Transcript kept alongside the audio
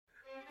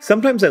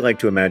Sometimes I like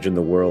to imagine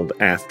the world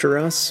after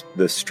us,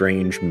 the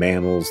strange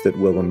mammals that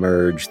will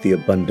emerge, the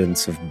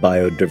abundance of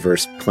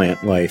biodiverse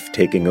plant life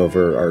taking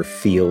over our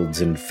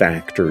fields and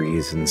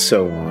factories, and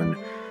so on.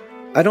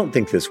 I don't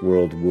think this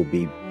world will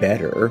be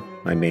better.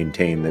 I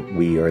maintain that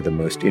we are the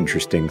most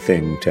interesting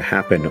thing to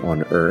happen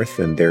on Earth,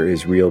 and there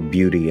is real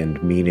beauty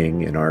and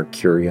meaning in our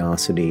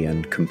curiosity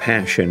and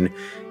compassion,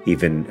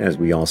 even as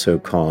we also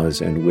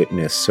cause and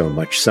witness so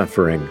much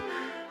suffering.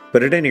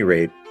 But at any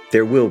rate,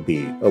 there will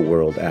be a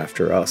world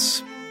after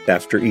us,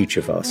 after each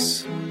of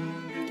us.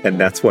 And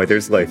that's why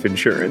there's life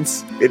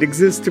insurance. It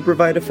exists to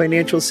provide a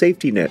financial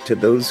safety net to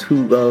those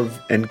who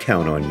love and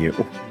count on you.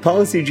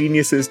 Policy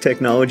Genius's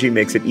technology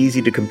makes it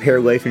easy to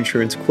compare life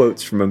insurance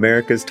quotes from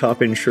America's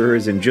top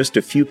insurers in just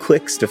a few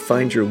clicks to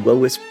find your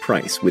lowest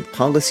price. With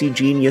Policy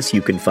Genius,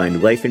 you can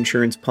find life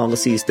insurance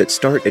policies that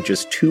start at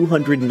just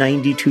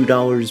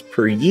 $292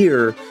 per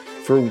year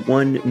for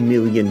 $1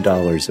 million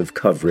of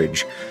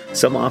coverage.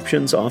 Some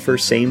options offer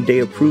same-day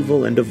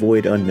approval and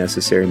avoid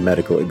unnecessary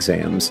medical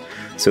exams.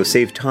 So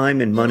save time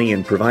and money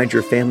and provide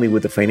your family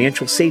with a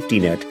financial safety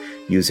net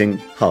using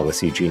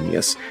Policy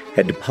Genius.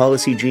 Head to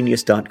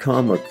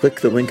policygenius.com or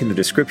click the link in the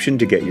description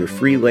to get your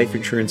free life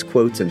insurance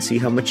quotes and see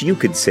how much you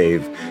could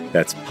save.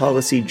 That's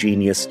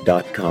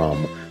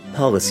policygenius.com.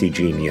 Policy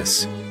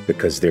Genius,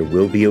 because there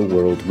will be a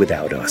world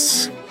without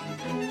us.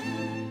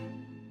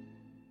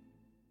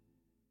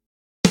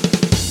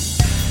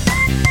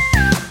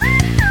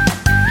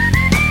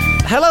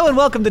 Hello and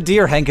welcome to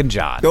Dear Hank and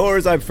John. Or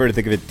as I prefer to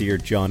think of it, Dear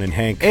John and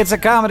Hank. It's a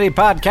comedy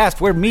podcast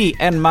where me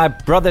and my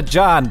brother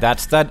John,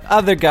 that's that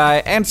other guy,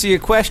 answer your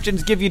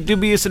questions, give you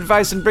dubious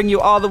advice, and bring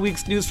you all the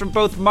week's news from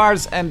both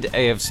Mars and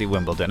AFC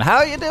Wimbledon.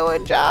 How you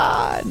doing,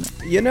 John?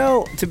 You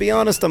know, to be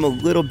honest, I'm a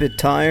little bit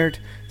tired.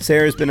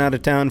 Sarah's been out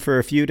of town for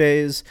a few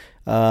days,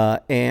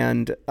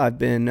 and I've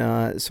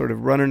been sort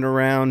of running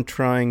around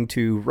trying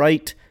to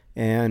write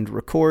and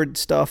record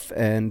stuff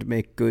and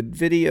make good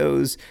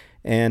videos,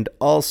 and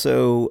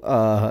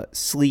also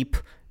sleep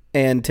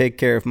and take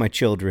care of my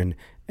children.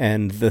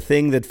 And the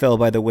thing that fell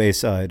by the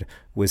wayside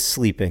was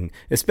sleeping,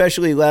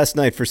 especially last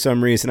night for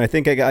some reason. I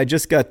think I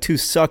just got too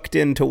sucked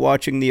into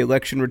watching the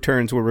election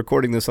returns. We're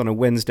recording this on a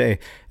Wednesday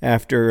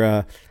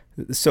after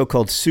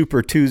so-called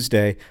Super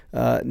Tuesday,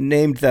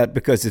 named that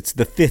because it's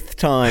the fifth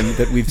time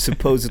that we've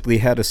supposedly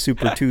had a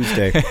Super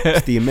Tuesday.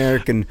 The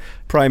American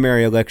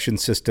primary election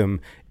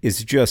system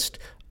is just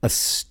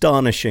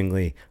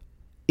astonishingly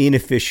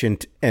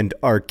inefficient and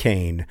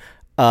arcane.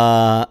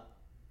 And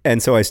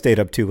so I stayed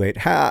up too late.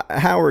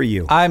 How are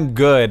you? I'm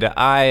good.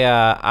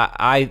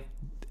 I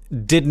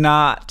did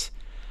not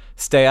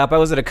stay up. I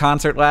was at a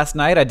concert last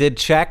night. I did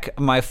check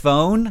my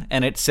phone,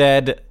 and it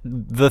said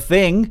the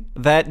thing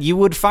that you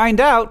would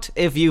find out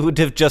if you would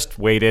have just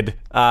waited,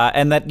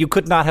 and that you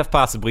could not have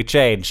possibly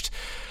changed.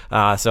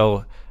 And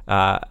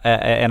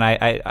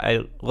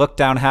I looked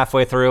down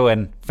halfway through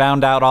and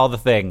found out all the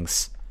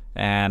things.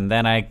 And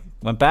then I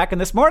went back, and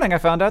this morning I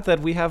found out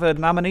that we have a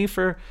nominee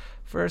for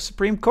a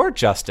Supreme Court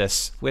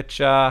justice, which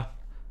and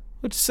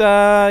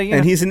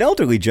he's an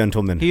elderly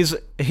gentleman. He's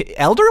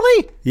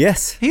elderly?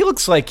 Yes. He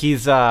looks like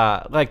he's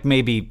like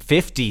maybe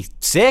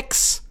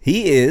 56.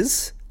 He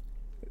is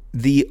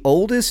the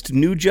oldest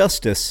new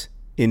justice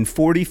in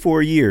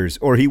 44 years,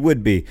 or he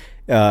would be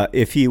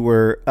if he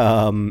were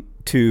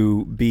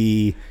to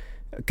be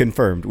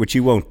confirmed, which he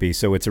won't be,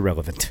 so it's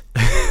irrelevant.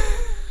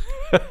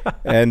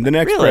 And the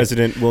next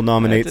president will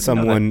nominate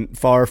someone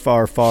far,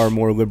 far, far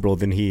more liberal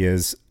than he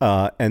is,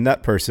 and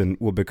that person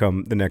will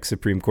become the next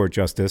Supreme Court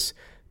justice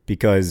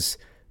because,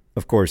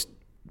 of course,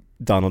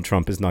 Donald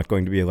Trump is not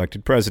going to be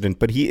elected president,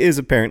 but he is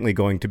apparently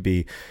going to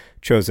be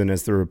chosen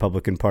as the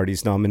Republican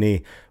Party's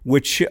nominee,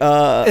 which...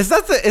 Is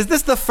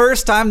this the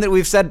first time that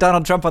we've said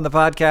Donald Trump on the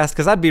podcast?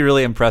 Because I'd be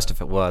really impressed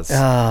if it was.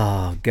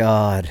 Oh,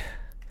 God.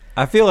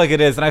 I feel like it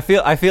is, and I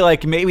feel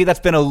like maybe that's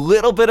been a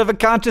little bit of a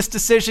conscious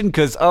decision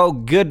because, oh,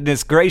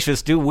 goodness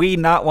gracious, do we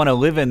not want to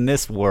live in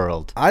this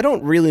world? I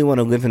don't really want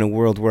to live in a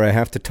world where I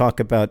have to talk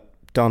about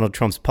Donald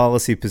Trump's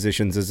policy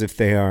positions as if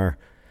they are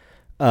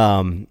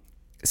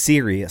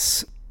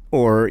serious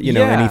or,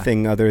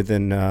 anything other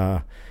than,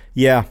 I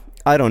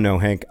don't know,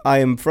 Hank. I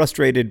am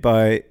frustrated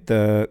by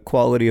the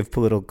quality of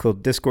political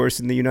discourse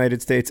in the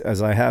United States,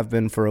 as I have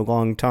been for a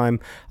long time.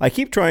 I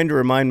keep trying to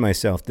remind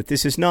myself that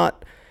this is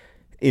not,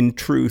 in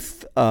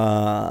truth,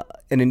 an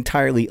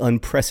entirely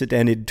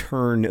unprecedented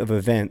turn of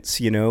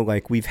events.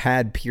 Like we've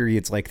had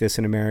periods like this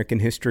in American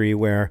history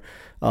where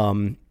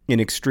in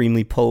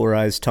extremely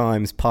polarized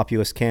times,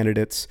 populist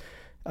candidates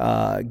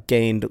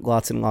gained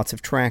lots and lots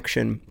of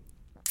traction.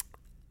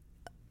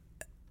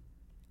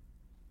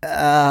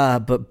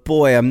 But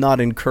boy, I'm not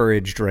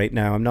encouraged right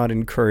now. I'm not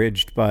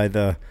encouraged by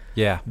the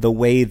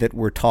way that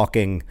we're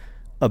talking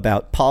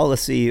about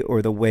policy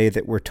or the way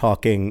that we're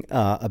talking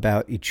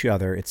about each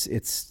other.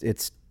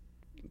 It's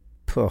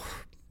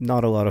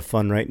not a lot of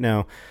fun right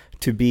now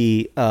to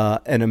be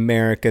an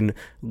American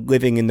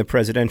living in the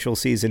presidential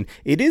season.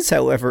 It is,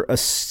 however,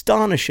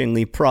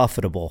 astonishingly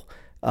profitable.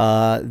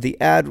 The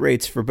ad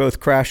rates for both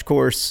Crash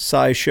Course,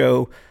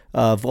 SciShow,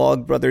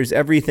 Vlogbrothers,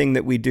 everything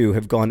that we do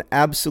have gone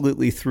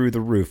absolutely through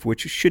the roof,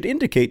 which should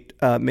indicate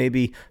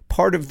maybe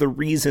part of the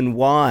reason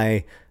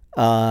why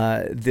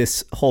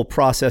this whole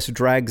process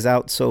drags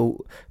out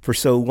for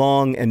so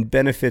long and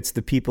benefits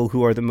the people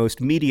who are the most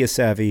media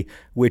savvy,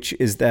 which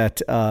is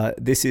that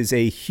this is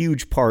a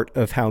huge part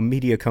of how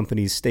media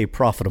companies stay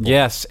profitable.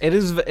 Yes, it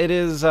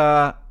is.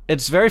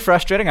 It's very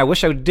frustrating. I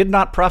wish I did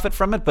not profit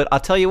from it, but I'll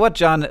tell you what,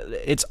 John,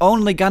 it's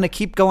only going to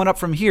keep going up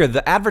from here.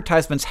 The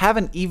advertisements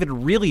haven't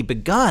even really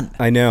begun.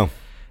 I know.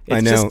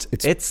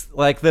 It's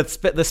like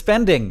the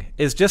spending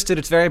is just at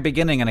its very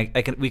beginning,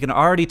 and we can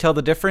already tell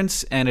the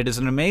difference. And it is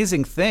an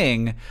amazing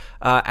thing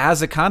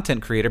as a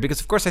content creator, because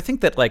of course I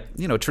think that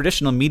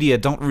traditional media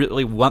don't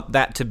really want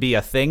that to be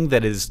a thing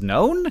that is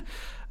known.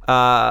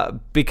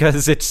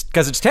 Because it's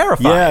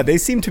terrifying. Yeah, they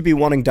seem to be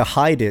wanting to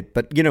hide it,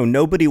 but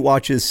nobody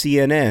watches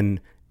CNN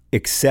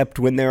except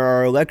when there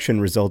are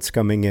election results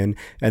coming in.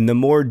 And the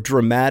more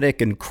dramatic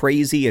and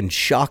crazy and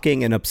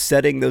shocking and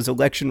upsetting those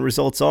election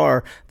results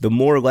are, the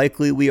more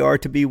likely we are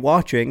to be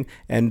watching,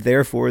 and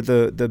therefore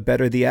the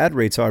better the ad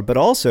rates are. But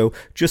also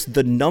just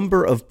the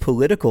number of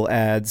political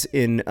ads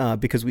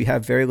because we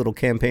have very little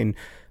campaign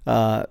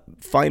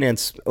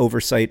finance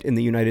oversight in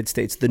the United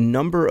States, the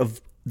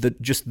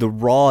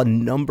raw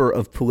number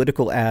of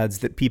political ads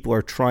that people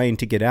are trying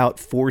to get out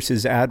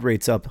forces ad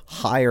rates up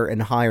higher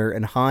and higher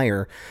and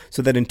higher,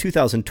 so that in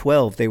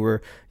 2012 they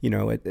were,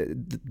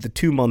 the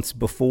 2 months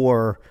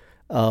before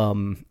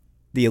the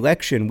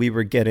election, we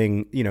were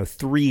getting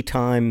 3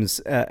 times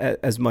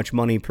as much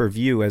money per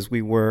view as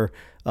we were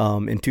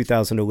in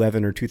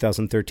 2011 or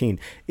 2013.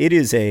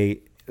 It's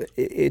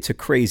a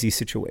crazy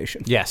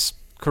situation. Yes,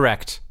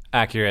 correct,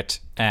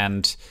 accurate,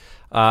 and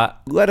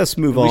let us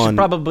move on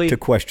to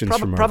questions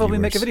from our probably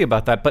viewers. Make a video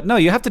about that. But no,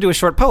 you have to do a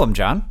short poem,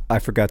 John. I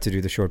forgot to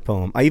do the short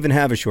poem. I even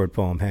have a short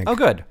poem, Hank. Oh,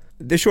 good.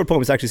 This short poem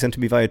was actually sent to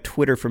me via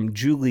Twitter from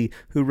Julie,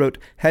 who wrote,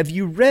 "Have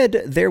you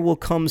read There Will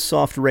Come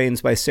Soft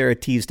Rains by Sarah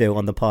Teasdale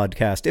on the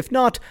podcast? If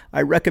not,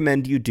 I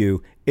recommend you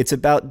do. It's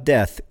about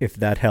death, if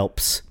that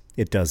helps."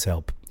 It does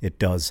help. It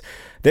does.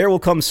 There Will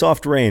Come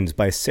Soft Rains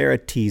by Sarah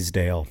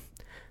Teasdale.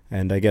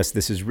 And I guess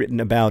this is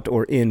written about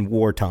or in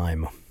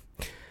wartime.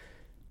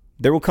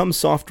 There will come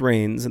soft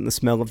rains and the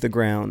smell of the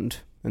ground,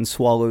 and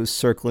swallows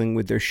circling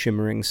with their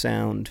shimmering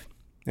sound,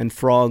 and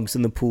frogs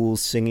in the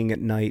pools singing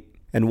at night,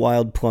 and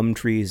wild plum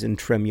trees in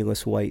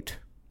tremulous white.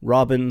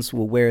 Robins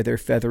will wear their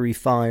feathery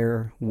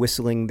fire,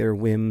 whistling their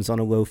whims on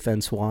a low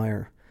fence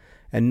wire,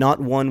 and not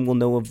one will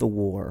know of the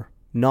war,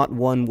 not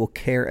one will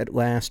care at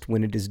last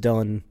when it is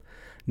done,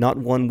 not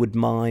one would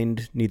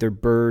mind, neither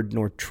bird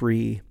nor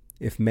tree,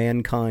 if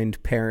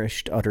mankind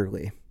perished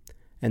utterly.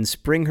 And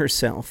spring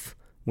herself,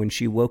 when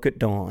she woke at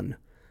dawn,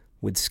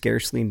 would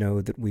scarcely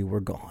know that we were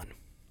gone.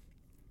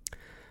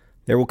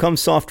 There Will Come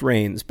Soft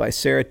Rains by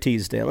Sarah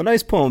Teasdale. A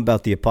nice poem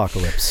about the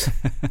apocalypse.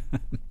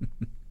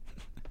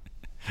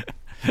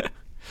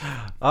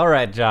 All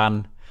right,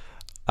 John.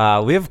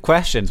 We have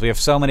questions. We have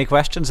so many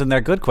questions, and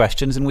they're good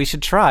questions, and we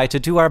should try to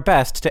do our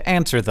best to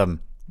answer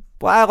them.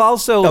 Well,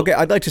 also... Okay,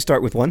 I'd like to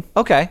start with one.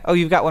 Okay. Oh,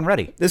 you've got one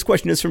ready. This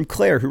question is from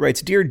Claire, who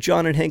writes, "Dear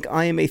John and Hank,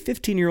 I am a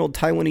 15-year-old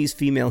Taiwanese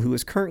female who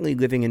is currently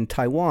living in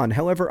Taiwan.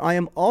 However, I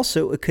am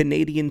also a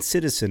Canadian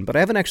citizen, but I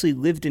haven't actually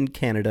lived in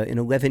Canada in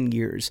 11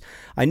 years.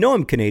 I know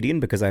I'm Canadian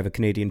because I have a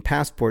Canadian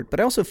passport, but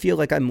I also feel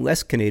like I'm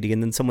less Canadian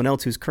than someone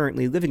else who's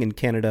currently living in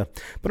Canada.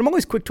 But I'm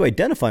always quick to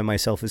identify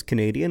myself as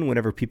Canadian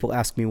whenever people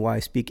ask me why I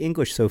speak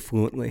English so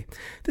fluently.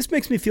 This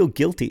makes me feel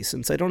guilty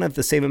since I don't have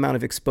the same amount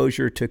of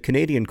exposure to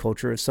Canadian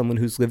culture as someone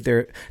who's lived there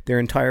their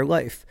entire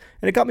life.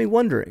 And it got me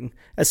wondering,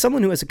 as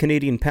someone who has a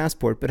Canadian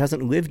passport but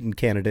hasn't lived in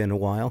Canada in a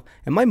while,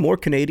 am I more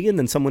Canadian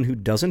than someone who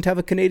doesn't have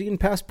a Canadian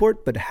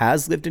passport but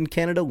has lived in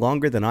Canada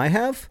longer than I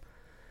have?"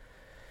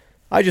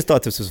 I just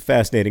thought this was a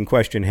fascinating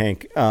question,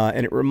 Hank,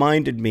 and it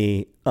reminded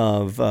me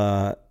of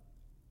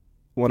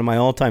one of my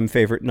all-time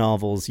favorite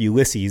novels,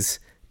 Ulysses,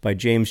 by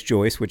James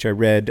Joyce, which I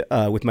read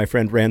with my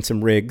friend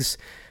Ransom Riggs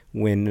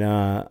when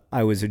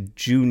I was a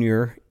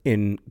junior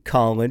in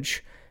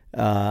college.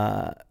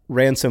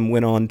 Ransom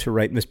went on to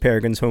write Miss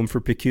Peregrine's Home for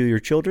Peculiar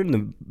Children,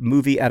 the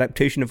movie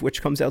adaptation of which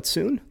comes out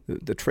soon.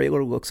 The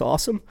trailer looks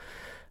awesome.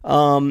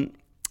 And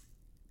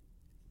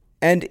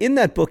in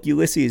that book,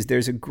 Ulysses,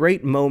 there's a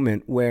great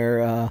moment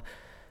where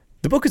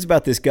the book is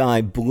about this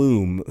guy,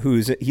 Bloom,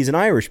 he's an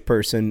Irish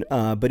person,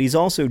 but he's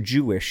also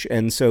Jewish.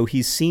 And so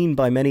he's seen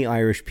by many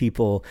Irish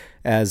people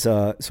as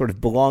sort of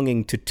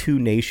belonging to two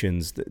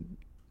nations, the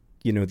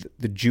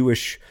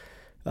Jewish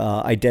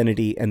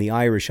identity and the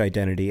Irish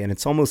identity. And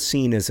it's almost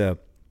seen as a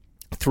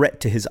threat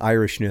to his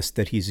Irishness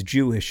that he's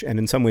Jewish, and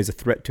in some ways a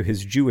threat to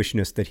his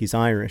Jewishness that he's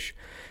Irish.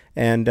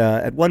 And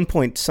at one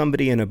point,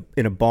 somebody in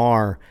a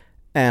bar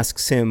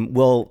asks him,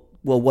 well,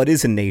 what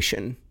is a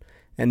nation?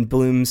 And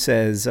Bloom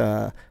says,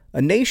 a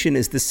nation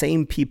is the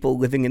same people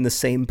living in the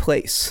same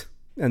place.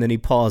 And then he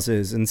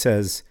pauses and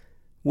says,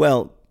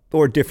 well,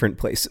 or different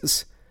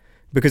places.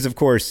 Because, of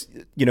course,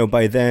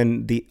 by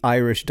then the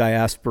Irish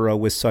diaspora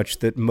was such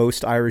that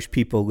most Irish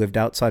people lived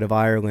outside of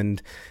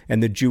Ireland,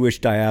 and the Jewish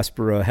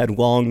diaspora had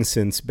long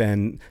since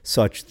been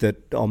such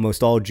that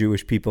almost all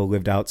Jewish people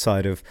lived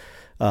outside of,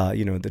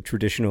 the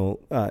traditional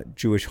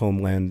Jewish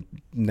homeland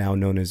now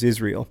known as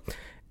Israel.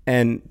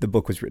 And the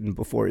book was written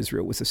before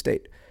Israel was a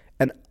state.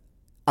 And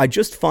I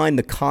just find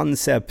the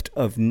concept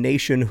of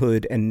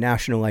nationhood and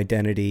national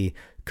identity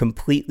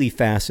completely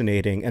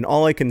fascinating. And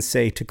all I can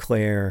say to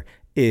Claire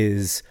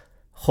is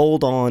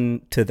hold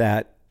on to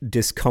that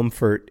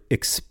discomfort,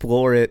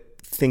 explore it,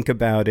 think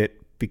about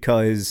it,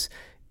 because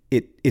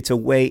it's a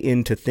way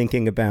into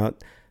thinking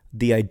about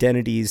the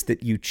identities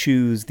that you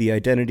choose, the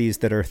identities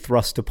that are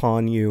thrust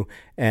upon you,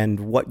 and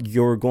what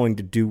you're going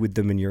to do with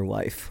them in your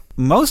life.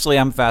 Mostly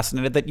I'm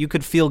fascinated that you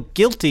could feel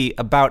guilty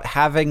about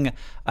having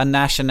a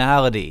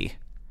nationality.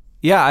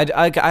 Yeah,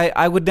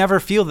 I would never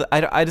feel that.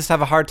 I just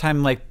have a hard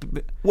time,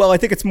 Well, I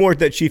think it's more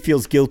that she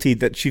feels guilty,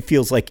 that she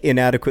feels like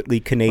inadequately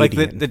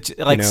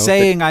Canadian.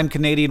 Saying I'm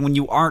Canadian when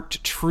you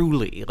aren't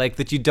truly,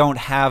 that you don't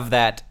have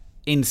that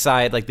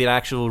inside, the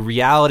actual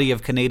reality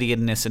of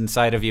Canadianness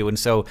inside of you, and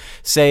so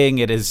saying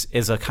it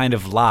is a kind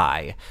of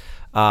lie.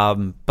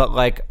 Right.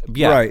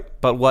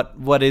 But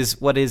what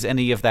is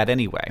any of that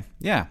anyway?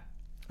 Yeah.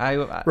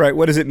 Right.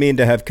 What does it mean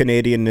to have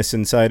Canadianness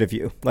inside of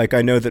you?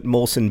 I know that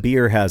Molson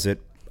Beer has it.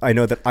 I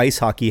know that ice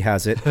hockey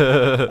has it,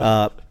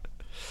 but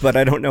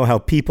I don't know how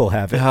people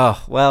have it. Oh,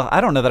 well,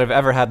 I don't know that I've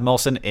ever had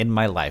Molson in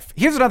my life.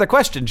 Here's another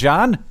question,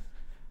 John.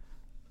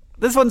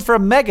 This one's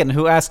from Megan,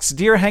 who asks,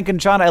 Dear Hank and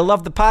John, I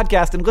love the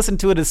podcast and listen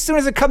to it as soon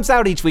as it comes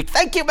out each week.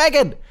 Thank you,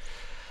 Megan.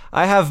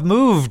 I have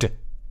moved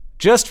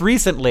just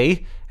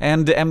recently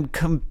and am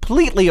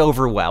completely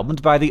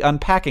overwhelmed by the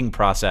unpacking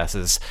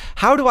processes.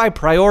 How do I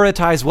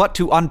prioritize what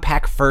to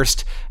unpack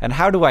first, and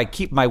how do I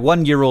keep my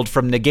 1-year-old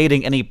from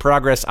negating any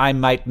progress I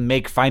might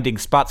make finding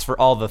spots for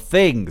all the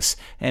things?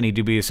 Any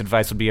dubious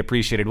advice would be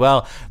appreciated.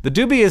 Well, the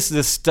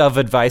dubiousness of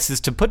advice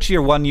is to put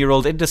your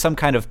 1-year-old into some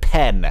kind of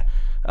pen,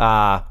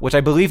 which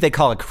I believe they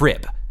call a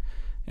crib,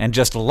 and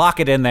just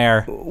lock it in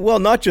there. Well,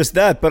 not just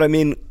that, but I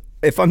mean,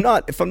 if I'm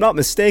not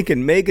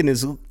mistaken, Megan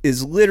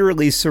is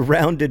literally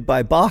surrounded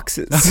by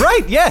boxes.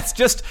 Right, yes.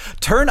 Just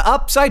turn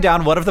upside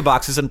down one of the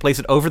boxes and place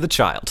it over the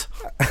child.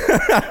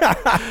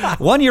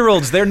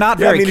 1-year-olds, they're not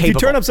very capable. If you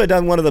turn upside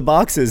down one of the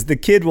boxes, the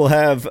kid will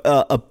have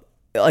a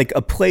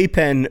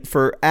playpen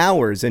for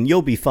hours, and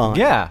you'll be fine.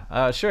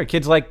 Yeah, sure.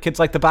 Kids like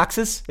the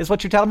boxes, is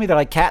what you're telling me? They're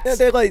like cats?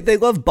 Yeah, they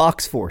love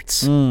box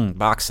forts.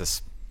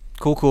 Boxes.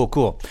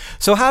 Cool.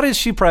 So how does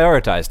she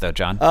prioritize, though,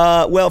 John?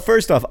 Well,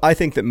 first off, I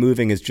think that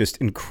moving is just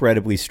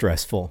incredibly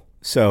stressful.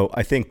 So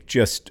I think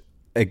just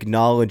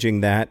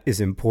acknowledging that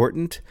is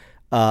important.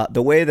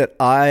 The way that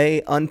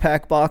I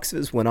unpack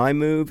boxes when I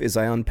move is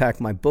I unpack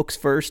my books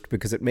first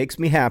because it makes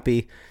me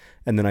happy,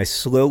 and then I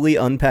slowly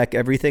unpack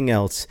everything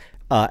else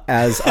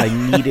as I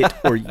need it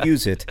or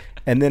use it.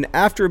 And then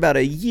after about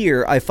a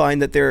year, I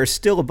find that there are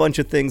still a bunch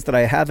of things that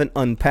I haven't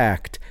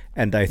unpacked,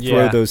 and I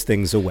throw those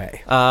things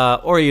away.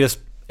 Or you just...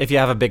 If you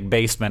have a big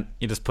basement,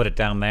 you just put it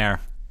down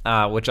there,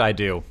 which I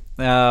do.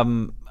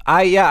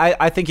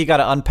 I think you got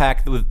to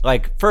unpack with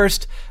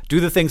first do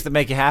the things that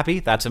make you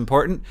happy. That's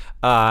important,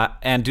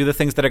 and do the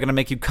things that are going to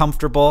make you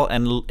comfortable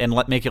and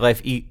make your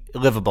life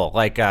livable,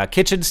 like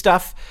kitchen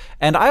stuff.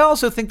 And I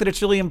also think that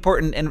it's really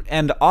important,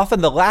 and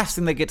often the last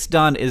thing that gets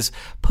done is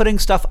putting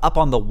stuff up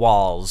on the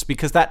walls,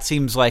 because that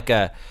seems like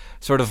a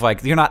sort of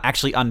you're not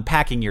actually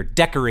unpacking, you're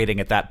decorating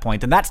at that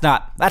point, and that's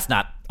not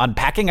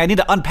unpacking. I need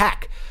to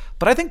unpack.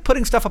 But I think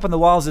putting stuff up on the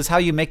walls is how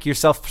you make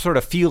yourself sort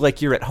of feel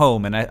like you're at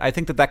home. And I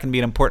think that can be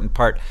an important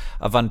part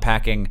of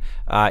unpacking,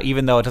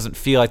 even though it doesn't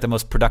feel like the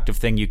most productive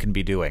thing you can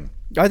be doing.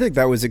 I think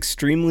that was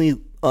extremely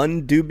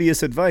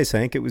undubious advice,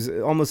 Hank. It was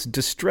almost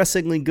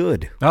distressingly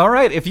good. All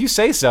right, if you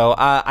say so.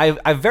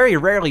 I very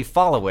rarely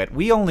follow it.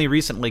 We only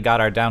recently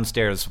got our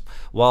downstairs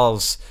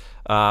walls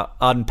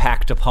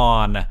unpacked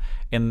upon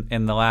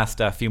in the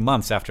last few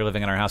months after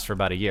living in our house for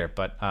about a year.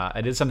 But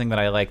it is something that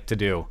I like to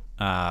do.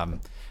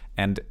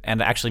 And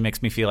actually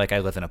makes me feel like I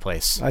live in a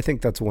place. I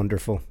think that's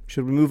wonderful.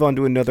 Should we move on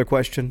to another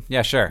question?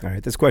 Yeah, sure. All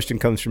right, this question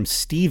comes from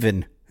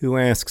Steven, who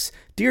asks,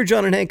 Dear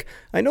John and Hank,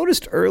 I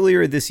noticed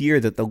earlier this year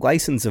that the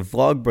license of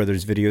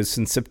Vlogbrothers videos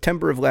since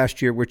September of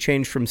last year were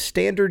changed from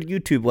standard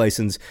YouTube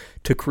license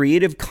to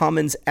Creative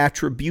Commons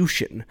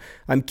Attribution.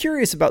 I'm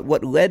curious about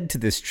what led to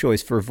this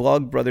choice for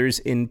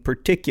Vlogbrothers in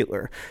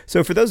particular.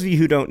 So for those of you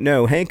who don't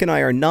know, Hank and I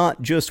are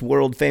not just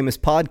world-famous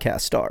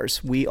podcast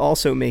stars. We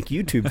also make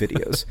YouTube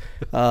videos.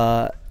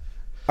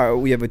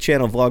 We have a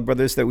channel,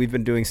 Vlogbrothers, that we've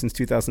been doing since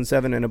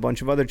 2007 and a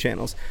bunch of other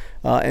channels.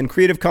 And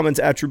Creative Commons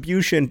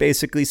Attribution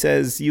basically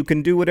says you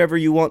can do whatever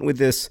you want with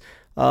this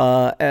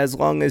as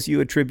long as you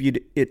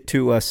attribute it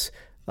to us.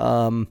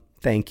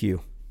 Thank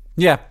you.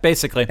 Yeah,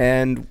 basically.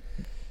 And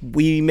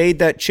we made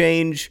that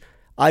change,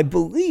 I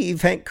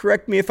believe, Hank,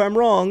 correct me if I'm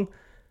wrong,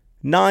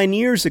 9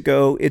 years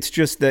ago. It's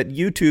just that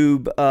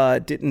YouTube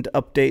didn't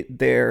update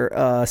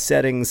their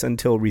settings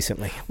until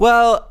recently.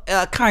 Well,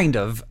 kind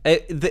of.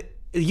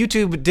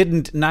 YouTube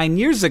didn't 9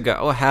 years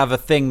ago have a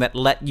thing that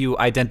let you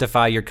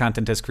identify your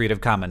content as Creative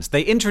Commons.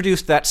 They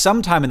introduced that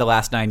sometime in the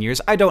last 9 years.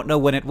 I don't know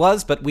when it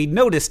was, but we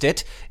noticed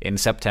it in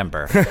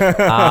September.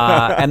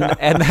 And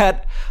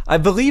that, I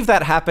believe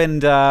that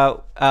happened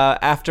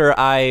after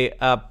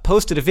I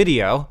posted a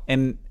video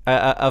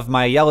of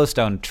my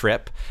Yellowstone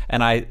trip,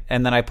 and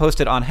then I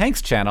posted on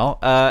Hank's channel,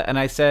 and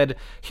I said,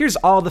 here's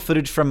all the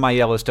footage from my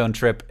Yellowstone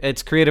trip.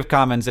 It's Creative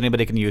Commons,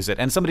 anybody can use it.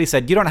 And somebody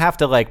said, you don't have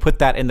to like put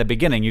that in the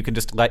beginning. You can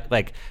just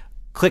like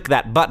click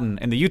that button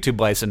in the YouTube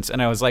license.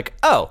 And I was like,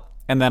 oh.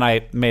 And then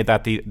I made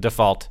that the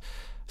default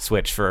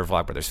switch for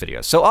Vlogbrothers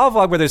videos. So all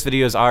Vlogbrothers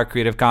videos are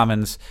Creative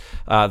Commons,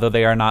 though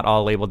they are not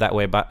all labeled that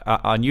way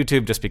on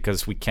YouTube, just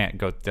because we can't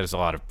go. There's a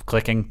lot of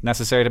clicking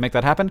necessary to make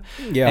that happen.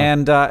 Yeah.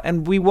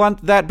 And we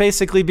want that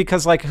basically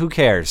because, like, who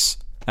cares?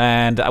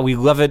 And we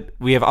love it.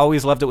 We have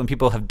always loved it when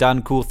people have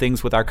done cool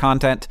things with our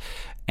content,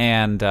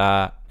 and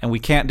we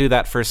can't do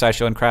that for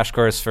SciShow and Crash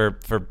Course for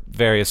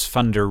various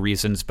funder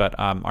reasons, but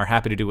are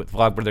happy to do it with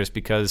Vlogbrothers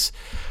because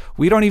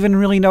we don't even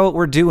really know what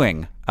we're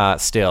doing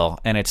still,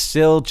 and it's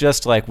still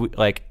just like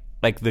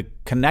the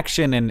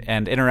connection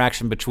and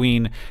interaction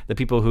between the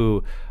people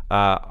who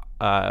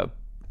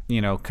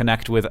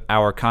connect with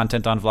our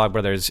content on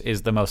Vlogbrothers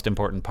is the most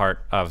important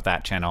part of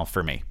that channel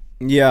for me.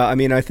 Yeah, I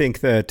mean, I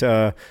think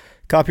that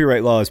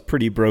copyright law is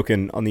pretty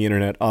broken on the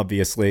internet,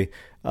 obviously,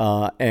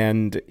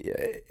 and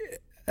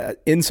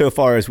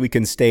insofar as we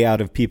can stay out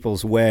of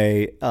people's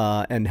way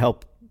and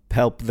help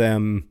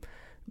them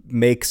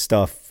make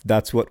stuff,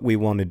 that's what we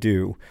want to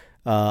do.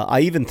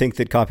 I even think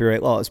that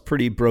copyright law is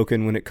pretty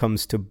broken when it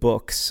comes to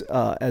books,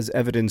 as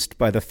evidenced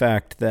by the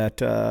fact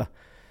that,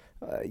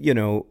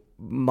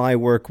 my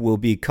work will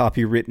be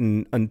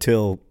copywritten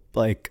until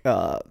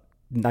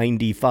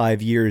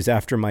 95 years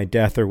after my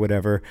death or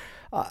whatever.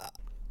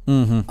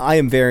 I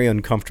am very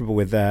uncomfortable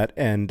with that,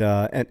 and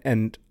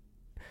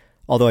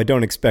although I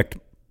don't expect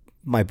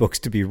my books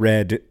to be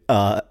read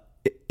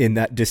in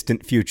that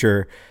distant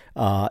future,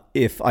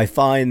 if I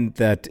find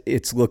that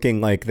it's looking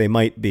like they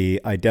might be,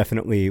 I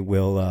definitely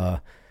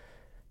will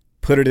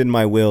put it in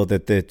my will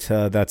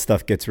that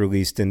stuff gets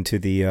released into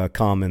the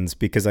commons,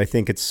 because I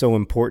think it's so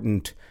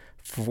important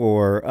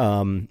for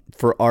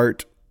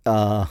art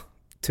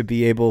to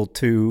be able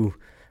to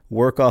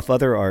work off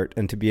other art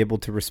and to be able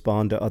to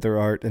respond to other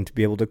art and to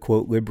be able to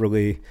quote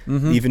liberally,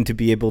 even to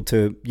be able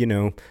to,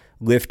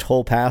 lift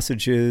whole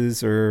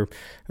passages or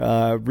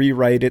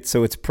rewrite it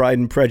so it's Pride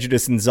and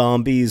Prejudice and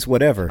zombies,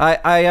 whatever.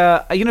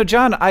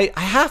 John, I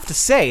have to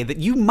say that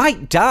you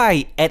might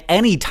die at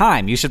any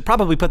time. You should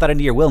probably put that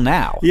into your will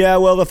now. Yeah,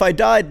 well, if I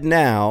died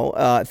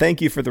now,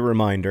 thank you for the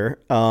reminder.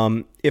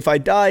 If I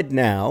died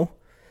now,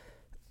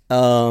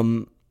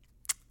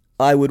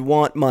 I would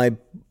want my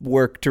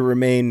work to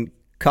remain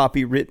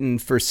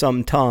copywritten for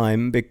some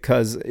time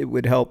because it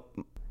would help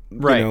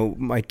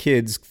my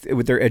kids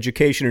with their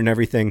education and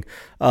everything.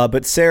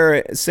 But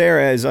Sarah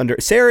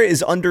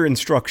is under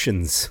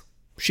instructions.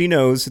 She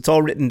knows it's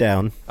all written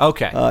down.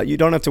 Okay. You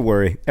don't have to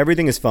worry.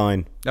 Everything is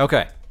fine.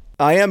 Okay.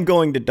 I am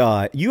going to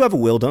die. You have a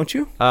will, don't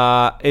you?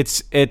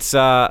 It's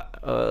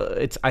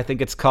I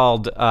think it's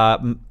called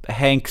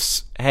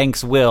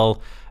Hank's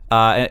will.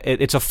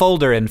 It's a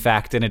folder, in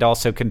fact, and it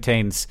also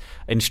contains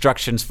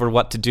instructions for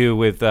what to do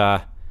with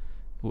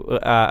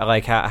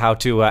how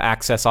to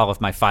access all of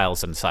my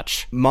files and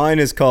such. Mine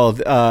is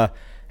called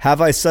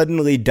Have I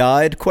Suddenly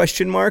Died? ?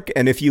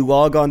 And if you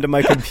log onto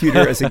my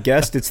computer as a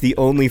guest, it's the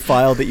only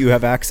file that you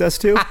have access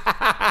to.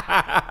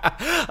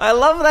 I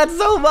love that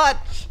so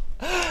much.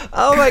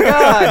 Oh my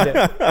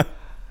god.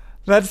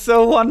 That's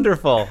so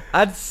wonderful.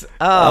 That's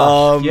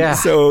yeah.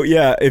 So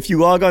yeah, if you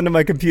log onto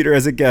my computer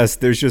as a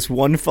guest, there's just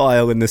one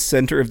file in the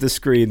center of the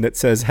screen that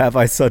says "Have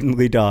I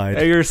suddenly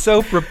died?" You're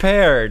so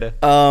prepared.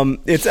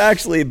 It's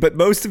actually, but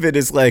most of it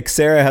is like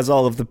Sarah has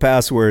all of the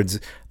passwords.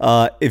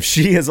 If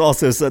she has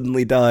also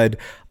suddenly died,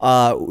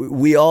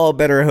 we all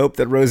better hope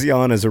that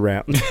Rosianna's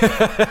around.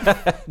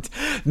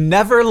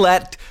 Never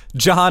let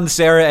John,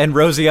 Sarah, and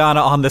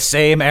Rosianna on the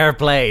same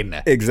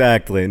airplane.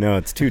 Exactly. No,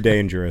 it's too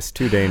dangerous.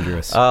 Too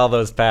dangerous. All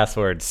those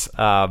passwords.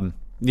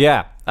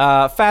 Yeah.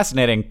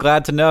 Fascinating.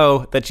 Glad to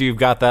know that you've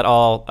got that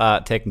all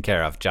taken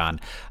care of, John.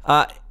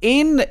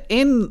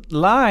 In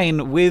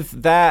line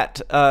with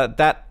that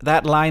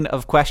line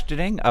of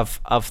questioning of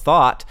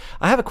thought,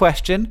 I have a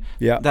question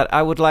that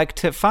I would like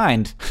to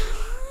find.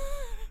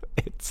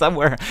 It's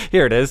somewhere.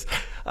 Here it is.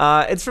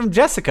 It's from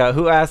Jessica,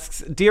 who asks,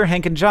 Dear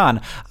Hank and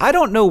John, I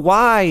don't know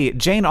why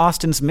Jane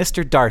Austen's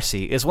Mr.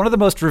 Darcy is one of the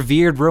most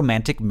revered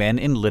romantic men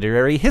in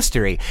literary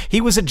history.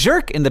 He was a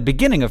jerk in the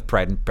beginning of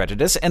Pride and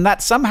Prejudice, and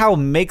that somehow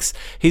makes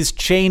his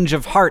change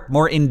of heart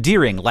more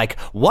endearing. Like,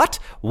 what?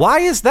 Why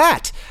is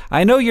that?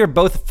 I know you're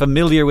both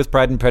familiar with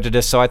Pride and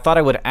Prejudice, so I thought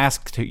I would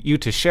ask you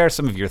to share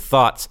some of your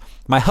thoughts.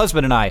 My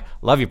husband and I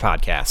love your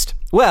podcast.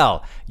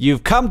 Well,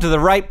 you've come to the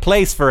right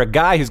place for a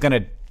guy who's going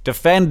to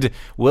defend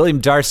William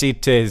Darcy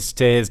to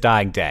his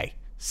dying day.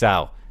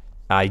 So,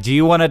 do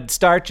you want to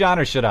start, John,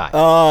 or should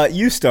I?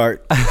 You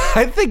start.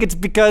 I think it's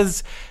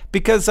because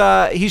because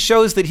he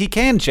shows that he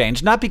can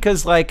change, not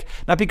because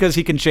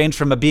he can change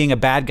from being a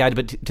bad guy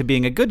to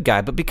being a good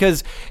guy, but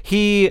because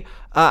he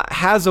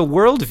has a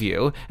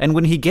worldview, and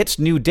when he gets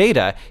new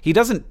data, he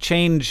doesn't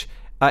change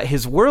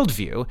his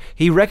worldview.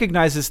 He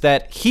recognizes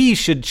that he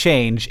should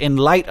change in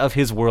light of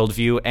his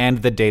worldview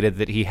and the data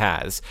that he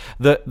has.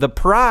 The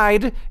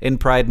pride in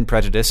Pride and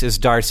Prejudice is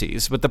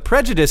Darcy's, but the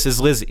prejudice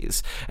is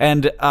Lizzie's.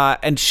 And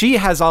she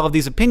has all of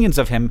these opinions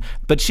of him,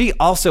 but she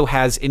also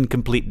has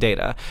incomplete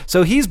data.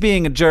 So he's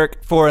being a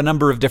jerk for a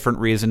number of different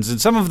reasons, and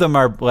some of them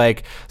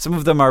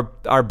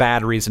are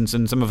bad reasons,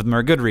 and some of them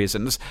are good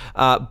reasons.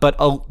 But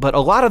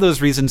a lot of those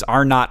reasons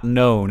are not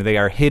known. They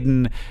are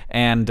hidden,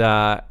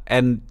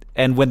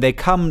 and when they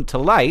come to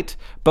light,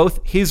 both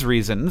his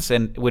reasons,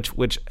 and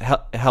which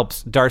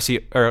helps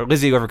Darcy or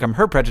Lizzie overcome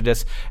her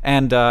prejudice,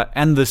 and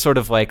the sort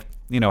of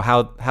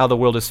how the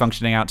world is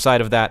functioning outside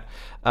of that,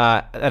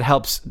 that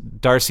helps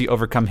Darcy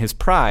overcome his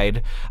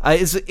pride,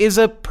 is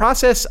a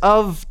process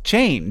of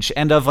change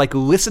and of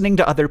listening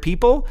to other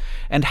people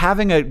and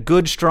having a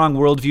good, strong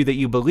worldview that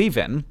you believe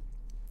in,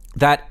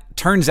 that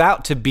turns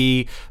out to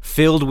be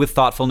filled with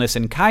thoughtfulness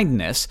and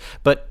kindness,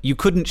 but you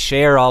couldn't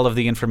share all of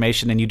the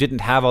information, and you didn't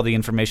have all the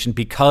information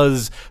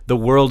because the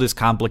world is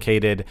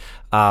complicated,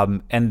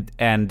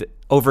 and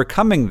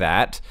overcoming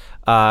that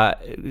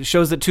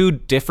shows that two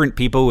different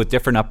people with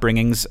different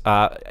upbringings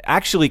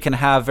actually can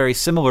have very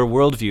similar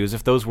worldviews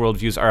if those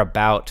worldviews are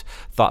about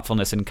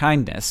thoughtfulness and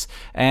kindness.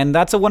 And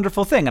that's a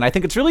wonderful thing. And I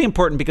think it's really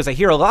important because I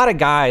hear a lot of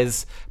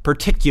guys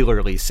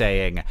particularly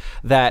saying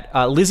that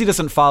Lizzie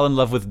doesn't fall in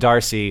love with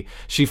Darcy,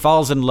 she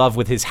falls in love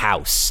with his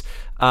house.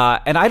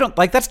 And I don't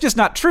that's just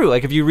not true.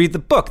 If you read the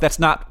book, that's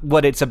not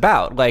what it's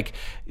about.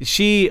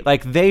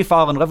 They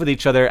fall in love with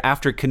each other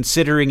after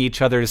considering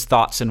each other's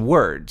thoughts and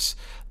words.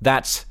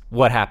 That's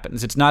what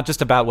happens. It's not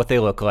just about what they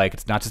look like.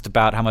 It's not just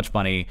about how much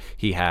money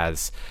he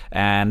has.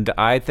 And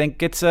I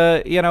think it's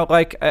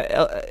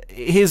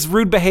his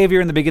rude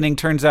behavior in the beginning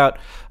turns out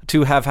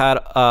to have had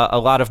a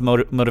lot of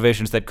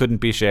motivations that couldn't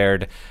be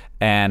shared,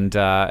 and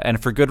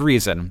for good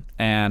reason.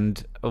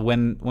 And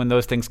when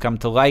those things come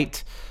to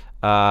light,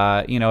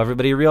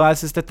 everybody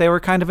realizes that they were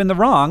kind of in the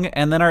wrong,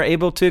 and then are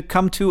able to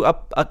come to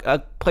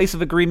a place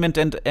of agreement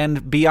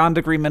and beyond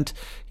agreement,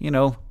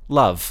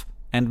 love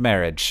and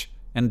marriage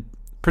and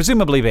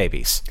presumably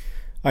babies.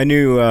 I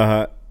knew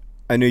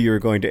you were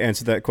going to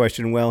answer that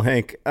question well,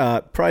 Hank.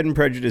 Pride and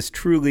Prejudice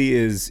truly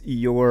is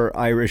your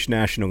Irish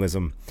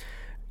nationalism.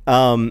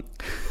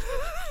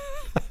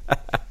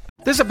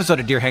 This episode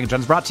of Dear Hank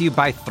John is brought to you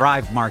by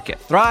Thrive Market.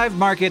 Thrive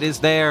Market is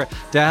there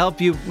to help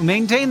you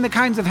maintain the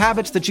kinds of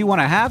habits that you want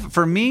to have.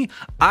 For me,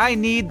 I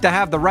need to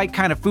have the right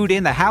kind of food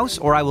in the house,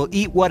 or I will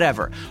eat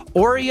whatever.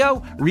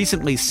 Oreo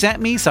recently sent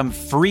me some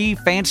free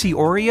fancy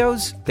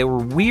Oreos. They were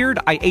weird.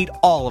 I ate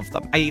all of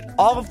them. I ate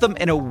all of them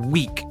in a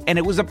week, and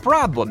it was a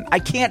problem. I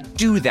can't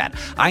do that.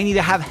 I need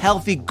to have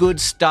healthy, good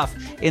stuff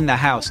in the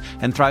house,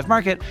 and Thrive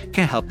Market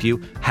can help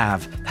you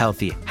have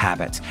healthy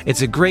habits.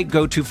 It's a great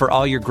go-to for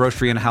all your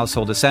grocery and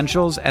household essentials,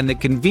 and the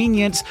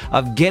convenience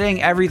of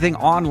getting everything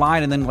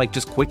online and then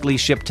just quickly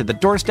shipped to the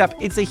doorstep.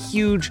 It's a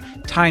huge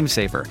time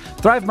saver.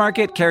 Thrive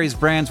Market carries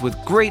brands with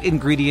great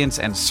ingredients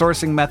and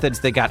sourcing methods.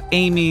 They got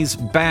Amy's,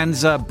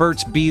 Banza,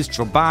 Burt's Bees,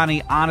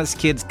 Chobani, Honest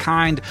Kids,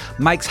 Kind,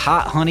 Mike's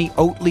Hot Honey,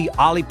 Oatly,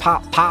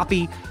 Olipop,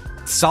 Poppy,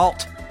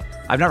 Salt.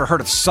 I've never heard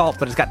of Salt,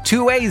 but it's got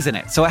 2 A's in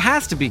it, so it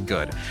has to be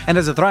good. And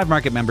as a Thrive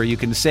Market member, you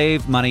can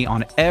save money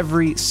on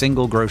every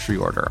single grocery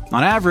order.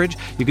 On average,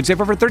 you can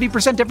save over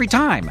 30% every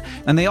time.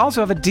 And they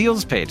also have a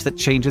deals page that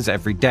changes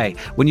every day.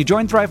 When you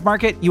join Thrive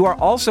Market, you are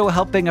also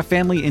helping a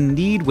family in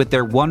need with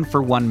their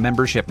 1-for-1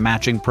 membership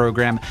matching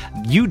program.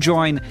 You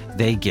join,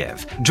 they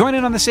give. Join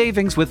in on the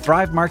savings with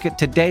Thrive Market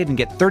today and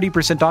get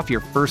 30% off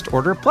your first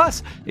order,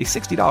 plus a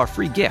 $60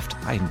 free gift.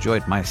 I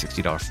enjoyed my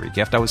 $60 free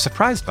gift. I was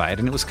surprised by it,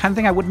 and it was the kind of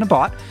thing I wouldn't have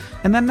bought.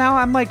 And then now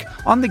I'm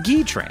on the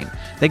ghee train.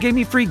 They gave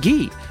me free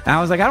ghee. And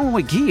I was like, I don't know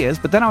what ghee is.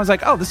 But then I was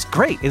like, oh, this is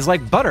great. It's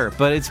like butter,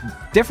 but it's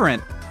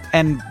different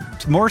and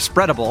more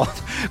spreadable.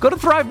 Go to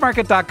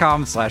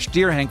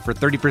thrivemarket.com/DearHank for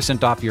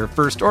 30% off your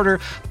first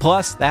order,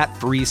 plus that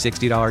free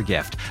 $60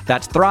 gift.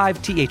 That's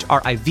Thrive,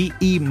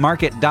 THRIVE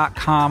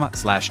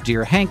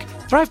market.com/DearHank,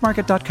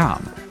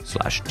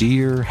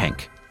 thrivemarket.com/DearHank.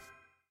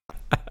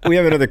 We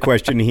have another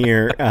question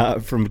here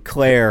from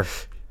Claire.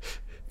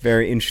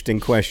 Very interesting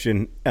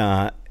question.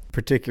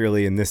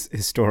 Particularly in this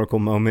historical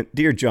moment.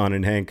 Dear John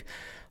and Hank,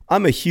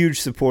 I'm a huge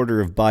supporter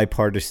of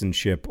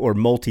bipartisanship or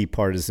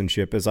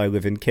multi-partisanship, as I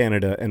live in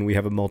Canada and we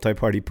have a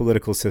multi-party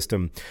political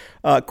system.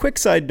 Quick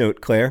side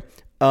note, Claire,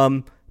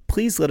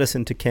 please let us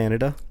into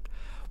Canada.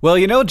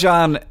 Well,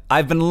 John,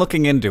 I've been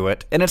looking into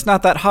it, and it's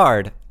not that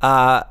hard.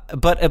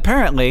 But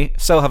apparently,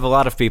 so have a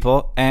lot of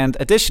people. And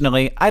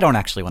additionally, I don't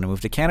actually want to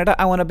move to Canada.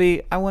 I want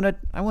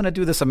to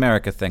do this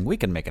America thing. We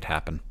can make it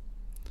happen.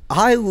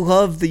 I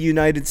love the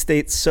United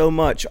States so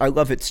much. I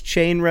love its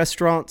chain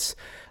restaurants.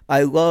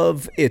 I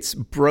love its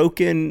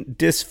broken,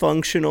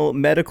 dysfunctional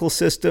medical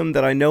system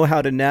that I know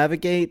how to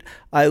navigate.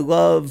 I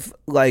love,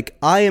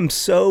 I am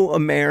so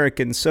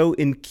American, so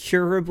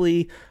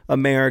incurably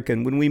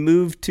American. When we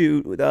moved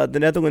to the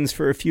Netherlands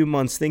for a few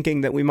months, thinking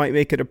that we might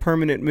make it a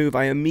permanent move,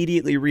 I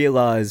immediately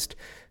realized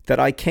that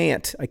I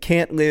can't. I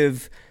can't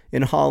live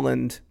in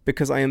Holland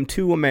because I am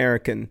too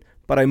American,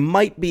 but I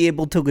might be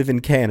able to live in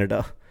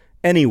Canada.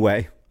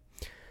 Anyway,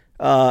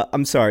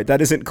 I'm sorry,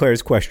 that isn't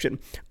Claire's question.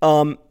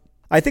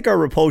 I think our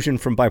repulsion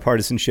from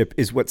bipartisanship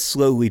is what's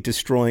slowly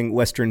destroying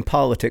Western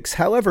politics.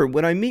 However,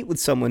 when I meet with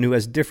someone who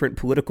has different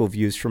political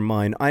views from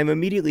mine, I am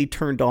immediately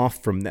turned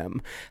off from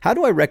them. How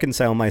do I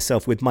reconcile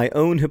myself with my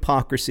own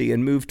hypocrisy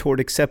and move toward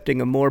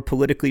accepting a more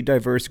politically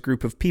diverse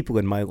group of people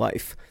in my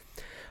life?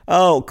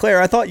 Oh, Claire,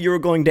 I thought you were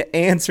going to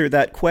answer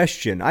that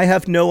question. I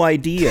have no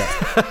idea.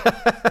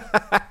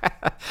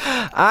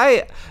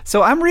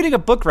 So I'm reading a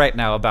book right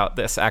now about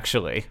this,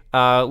 actually,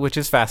 which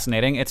is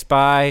fascinating. It's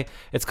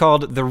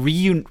called The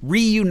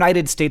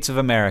Reunited States of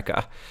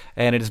America,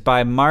 and it is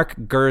by Mark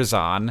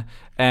Gerzon,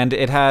 and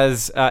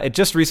it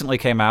just recently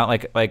came out,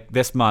 like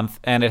this month,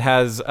 and it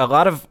has a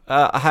lot of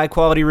high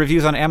quality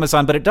reviews on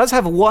Amazon, but it does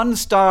have one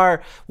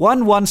star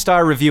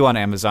review on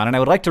Amazon, and I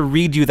would like to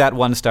read you that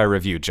 1-star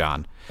review,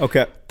 John.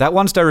 Okay. That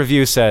 1-star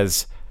review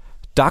says,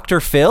 Dr.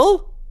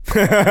 Phil?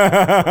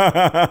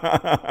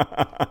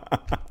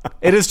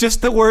 It is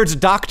just the words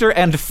doctor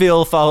and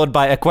Phil followed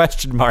by a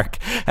question mark,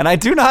 and I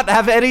do not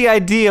have any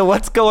idea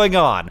what's going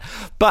on.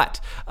 But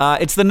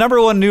it's the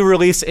 #1 new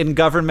release in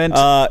government.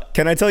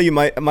 Can I tell you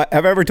have I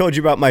ever told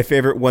you about my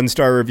favorite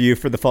 1-star review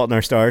for The Fault in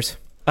Our Stars?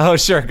 Oh,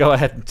 sure. Go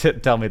ahead.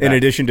 Tell me that. In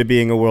addition to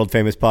being a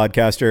world-famous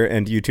podcaster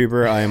and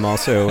YouTuber, I am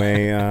also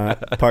a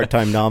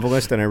part-time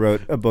novelist, and I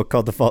wrote a book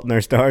called The Fault in Our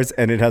Stars,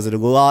 and it has a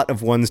lot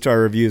of 1-star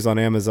reviews on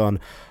Amazon.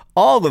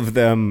 All of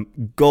them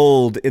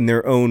gold in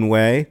their own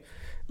way.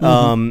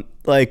 Mm-hmm.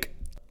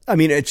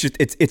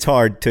 It's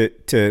hard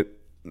to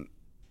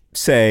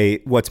say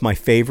what's my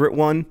favorite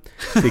one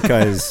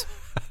because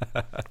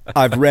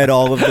I've read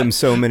all of them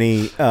so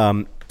many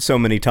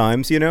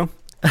times, you know.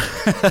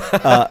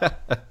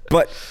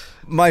 But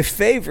my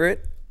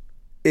favorite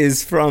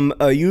is from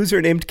a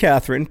user named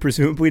Catherine,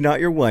 presumably not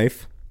your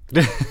wife,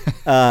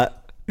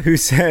 who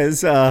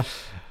says,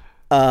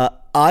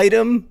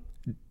 item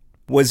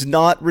was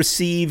not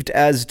received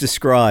as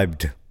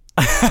described.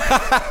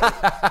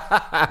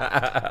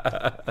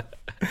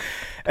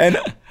 And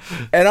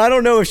I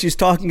don't know if she's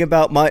talking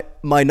about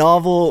my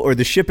novel or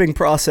the shipping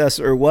process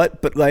or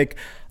what, but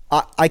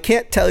I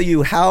can't tell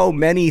you how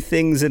many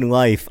things in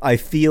life I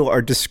feel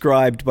are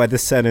described by the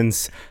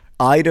sentence,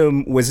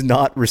 item was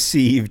not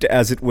received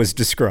as it was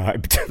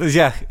described.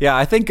 Yeah.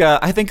 I think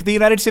the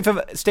United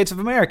States of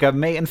America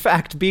may in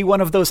fact be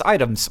one of those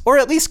items, or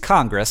at least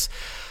Congress.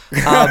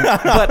 But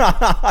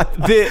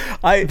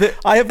I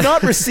have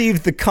not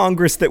received the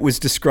Congress that was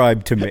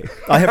described to me.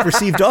 I have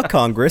received a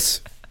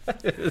Congress,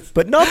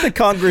 but not the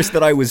Congress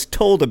that I was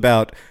told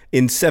about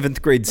in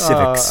 7th grade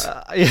civics.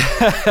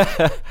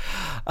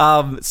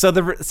 So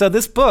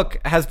this book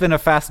has been a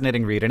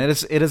fascinating read, and it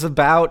is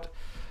about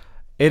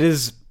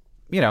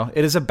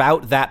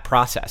that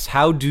process.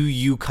 How do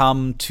you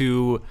come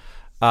to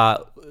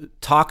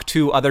talk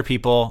to other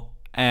people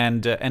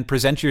and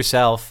present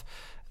yourself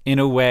in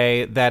a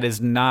way that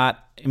is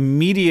not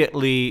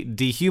immediately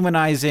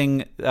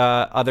dehumanizing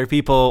other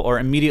people or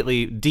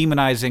immediately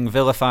demonizing,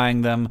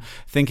 vilifying them,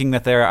 thinking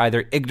that they're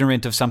either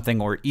ignorant of something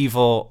or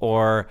evil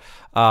or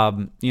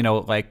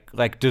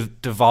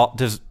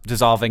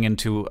dissolving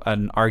into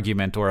an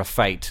argument or a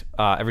fight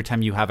every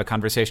time you have a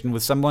conversation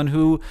with someone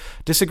who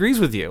disagrees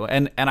with you.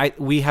 And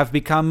we have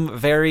become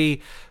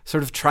very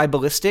sort of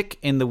tribalistic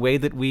in the way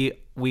that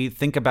we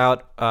think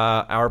about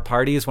our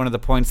parties. One of the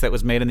points that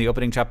was made in the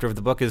opening chapter of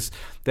the book is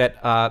that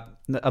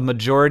a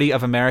majority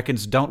of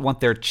Americans don't want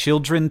their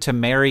children to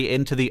marry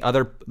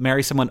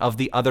someone of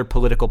the other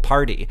political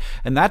party.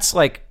 And that's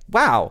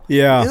wow.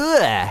 Yeah.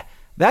 Ugh.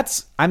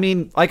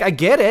 I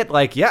get it.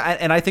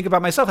 And I think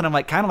about myself and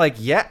I'm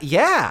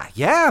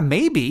yeah,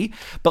 maybe.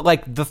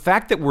 But the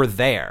fact that we're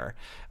there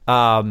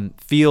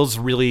feels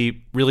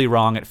really, really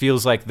wrong. It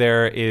feels like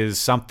there is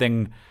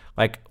something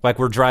like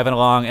we're driving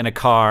along in a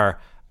car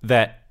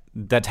that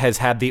has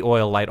had the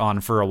oil light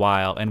on for a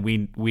while, and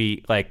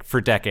we for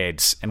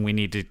decades, and we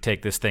need to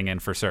take this thing in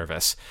for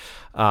service.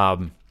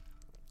 But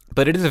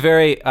it is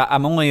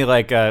I'm only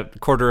a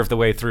quarter of the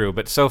way through,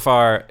 but so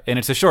far, and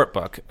it's a short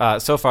book,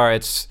 so far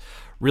it's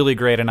really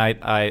great, and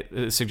I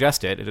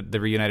suggest it, The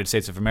Reunited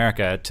States of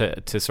America,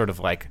 to sort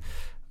of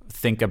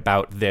think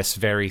about this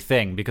very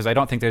thing, because I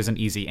don't think there's an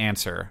easy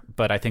answer,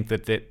 but I think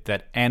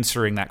that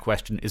answering that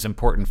question is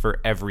important for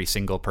every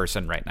single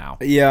person right now.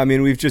 Yeah, I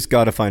mean, we've just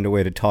got to find a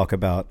way to talk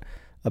about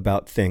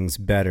things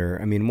better.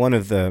 I mean,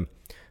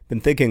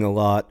 been thinking a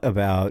lot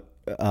about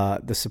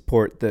the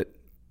support that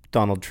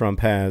Donald Trump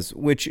has,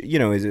 which,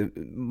 is a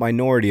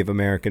minority of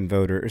American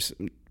voters,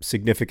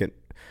 significant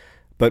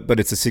but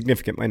it's a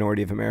significant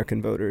minority of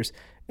American voters,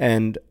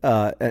 and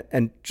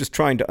just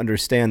trying to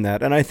understand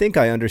that. And I think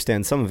I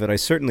understand some of it. I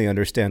certainly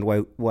understand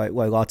why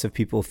lots of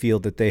people feel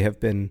that they have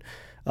been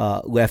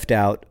left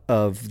out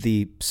of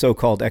the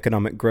so-called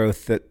economic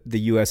growth that the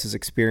U.S. has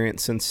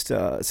experienced since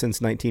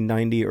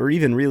 1990, or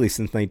even really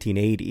since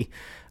 1980,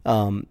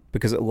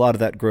 because a lot of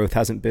that growth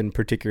hasn't been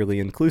particularly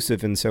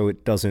inclusive, and so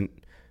it doesn't.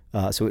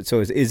 So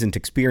it isn't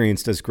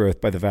experienced as growth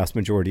by the vast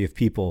majority of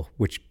people,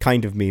 which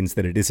kind of means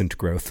that it isn't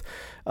growth.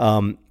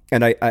 And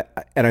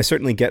I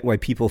certainly get why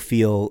people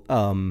feel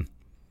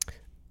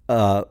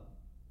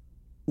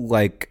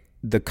like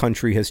the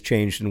country has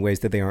changed in ways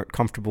that they aren't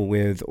comfortable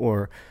with,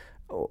 or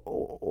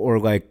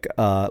like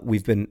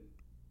we've been,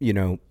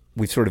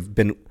 we've sort of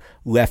been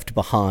left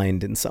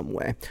behind in some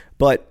way.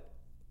 But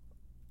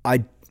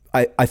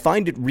I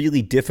find it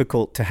really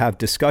difficult to have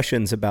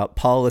discussions about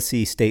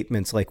policy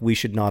statements like we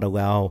should not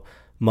allow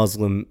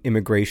Muslim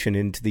immigration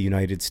into the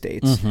United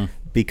States,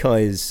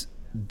 because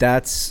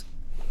that's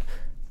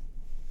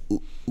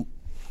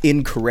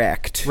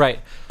incorrect. Right.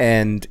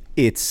 And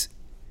it's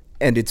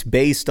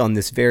based on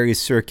this very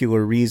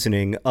circular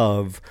reasoning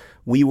of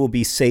we will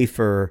be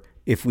safer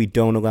if we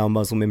don't allow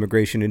Muslim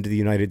immigration into the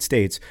United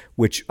States,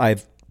 which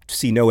I've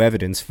see no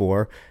evidence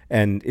for,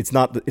 and it's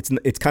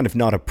kind of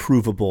not a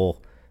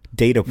provable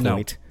data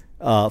point.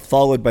 No.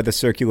 Followed by the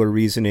circular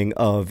reasoning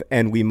of,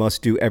 and we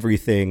must do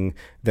everything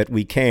that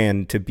we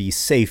can to be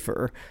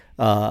safer,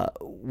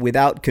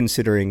 without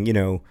considering,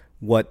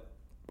 what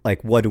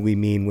do we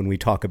mean when we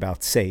talk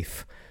about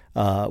safe?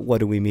 What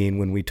do we mean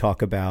when we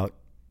talk about,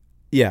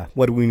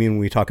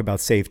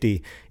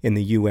 safety in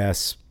the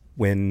U.S.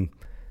 And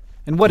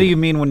what do you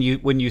mean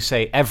when you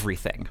say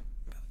everything?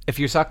 If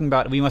you're talking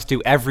about we must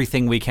do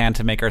everything we can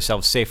to make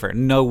ourselves safer,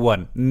 no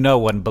one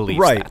believes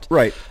that.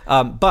 Right.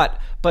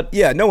 But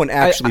yeah, no one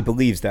actually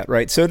believes that,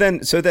 right?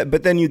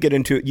 But then you get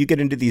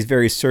into these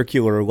very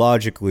circular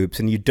logic loops,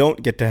 and you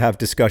don't get to have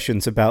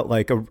discussions about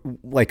like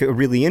a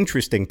really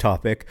interesting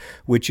topic,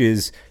 which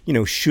is,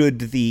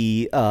 should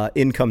the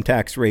income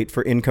tax rate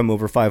for income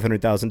over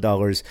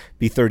 $500,000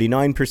 be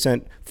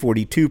 39%,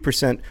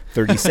 42%,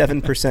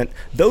 37%?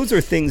 Those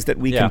are things that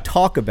we can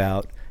talk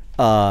about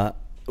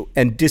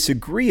and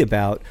disagree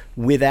about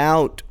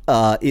without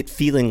it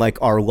feeling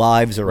like our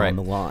lives are on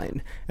the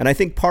line. And I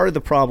think part of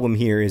the problem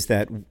here is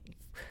that,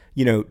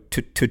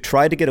 to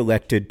try to get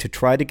elected, to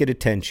try to get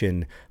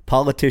attention,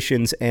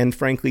 politicians and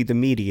frankly the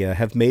media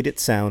have made it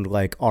sound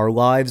like our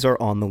lives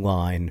are on the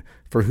line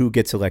for who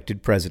gets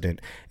elected president.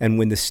 And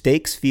when the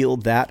stakes feel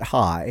that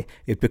high,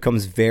 it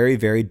becomes very,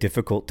 very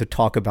difficult to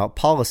talk about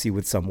policy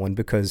with someone,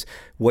 because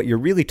what you're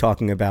really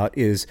talking about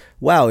is,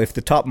 wow, if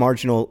the top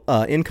marginal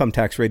income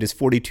tax rate is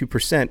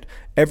 42%,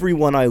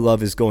 everyone I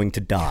love is going to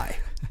die.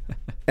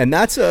 And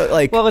that's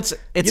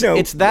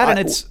it's that,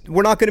 and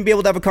we're not going to be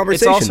able to have a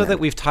conversation. It's also that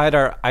we've tied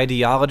our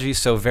ideology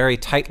so very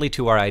tightly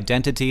to our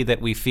identity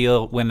that we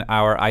feel when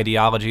our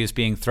ideology is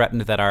being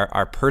threatened, that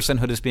our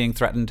personhood is being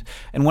threatened.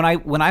 And when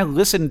I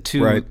listen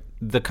to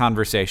the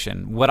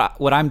conversation,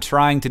 what I'm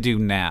trying to do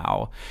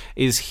now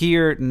is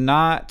hear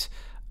not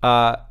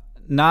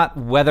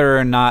whether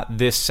or not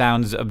this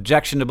sounds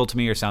objectionable to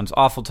me or sounds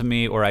awful to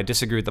me, or I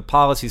disagree with the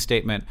policy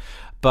statement,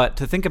 but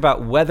to think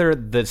about whether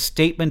the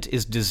statement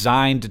is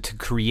designed to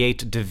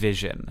create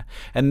division.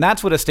 And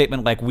that's what a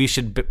statement like we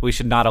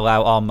should not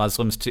allow all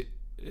Muslims to,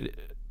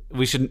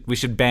 we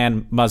should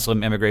ban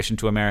Muslim immigration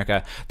to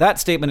America. That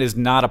statement is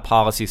not a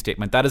policy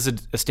statement. That is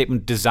a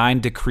statement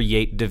designed to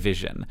create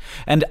division.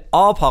 And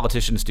all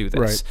politicians do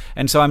this. Right.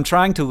 And so I'm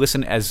trying to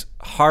listen as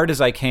hard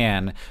as I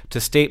can to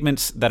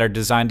statements that are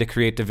designed to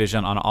create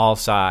division on all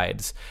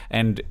sides,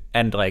 and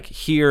like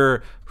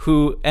hear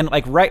who, and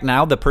like right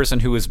now, the person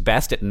who is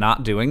best at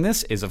not doing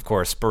this is, of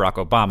course, Barack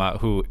Obama,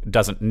 who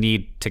doesn't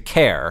need to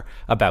care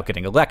about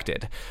getting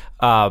elected.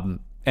 And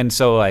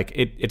so like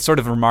it's sort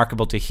of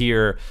remarkable to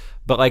hear,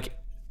 but like,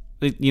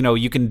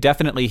 you can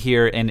definitely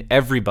hear in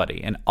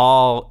everybody, in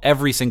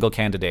every single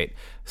candidate,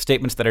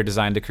 statements that are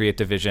designed to create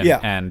division.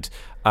 And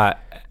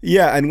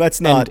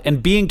let's not,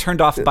 and being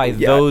turned off by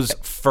those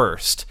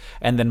first,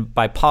 and then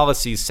by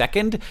policies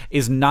second,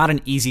 is not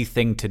an easy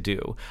thing to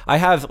do. I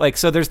have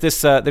there's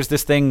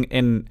this thing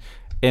in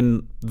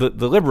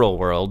the liberal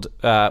world,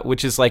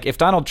 which is like, if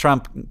Donald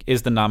Trump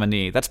is the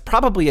nominee, that's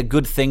probably a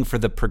good thing for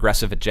the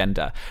progressive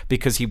agenda,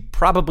 because he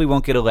probably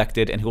won't get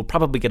elected, and he'll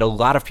probably get a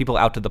lot of people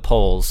out to the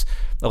polls,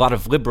 a lot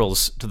of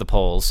liberals to the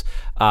polls,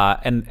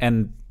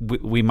 and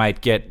we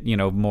might get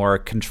more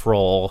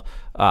control,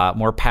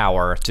 more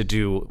power to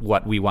do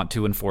what we want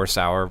to enforce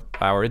our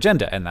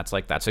agenda, and that's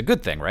a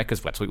good thing, right?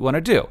 Because that's what we want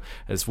to do,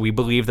 is we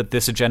believe that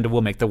this agenda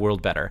will make the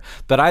world better.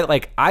 But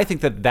I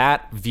think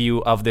that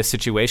view of this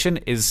situation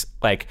is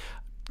like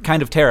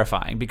kind of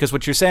terrifying, because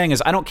what you're saying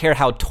is, I don't care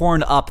how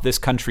torn up this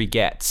country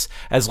gets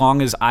as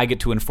long as I get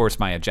to enforce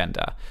my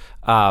agenda,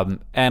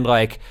 and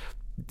like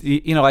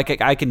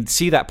like I can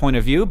see that point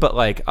of view, but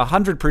like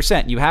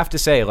 100%, you have to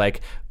say,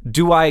 like,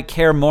 do I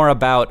care more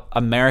about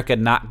America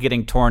not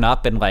getting torn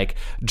up and like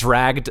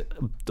dragged,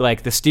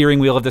 like the steering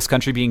wheel of this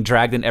country being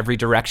dragged in every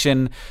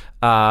direction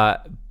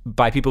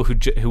by people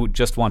who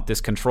just want this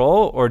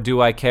control, or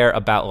do I care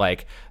about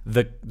like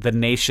the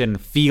nation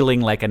feeling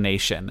like a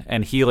nation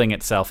and healing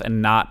itself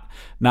and not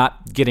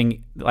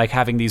getting like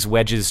having these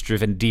wedges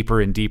driven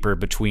deeper and deeper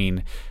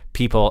between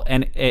people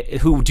and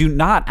who do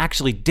not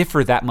actually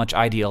differ that much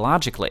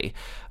ideologically,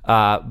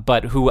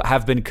 but who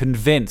have been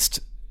convinced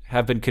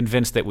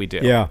that we do.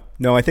 Yeah,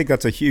 no, I think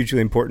that's a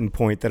hugely important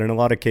point, that in a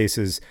lot of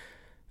cases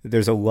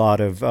there's a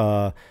lot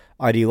of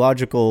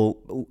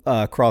ideological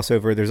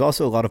crossover. There's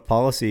also a lot of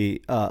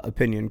policy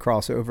opinion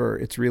crossover.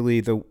 It's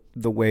really the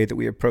way that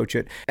we approach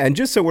it. And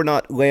just so we're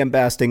not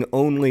lambasting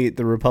only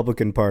the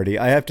Republican Party,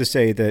 I have to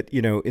say that,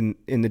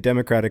 in the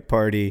Democratic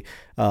Party,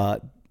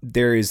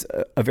 there is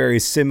a very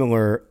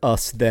similar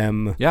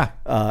us-them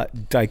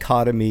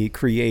dichotomy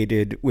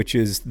created, which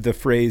is the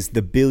phrase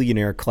 "the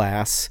billionaire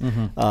class"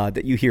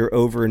 that you hear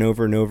over and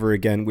over and over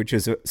again, which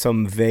is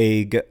some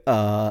vague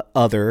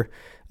other.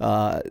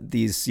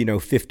 These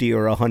 50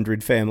 or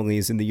 100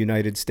 families in the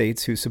United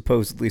States who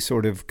supposedly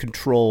sort of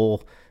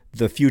control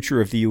the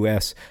future of the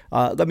U.S.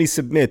 Let me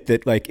submit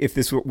that, like, if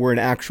this were an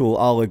actual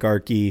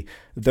oligarchy,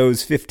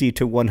 those 50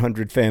 to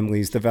 100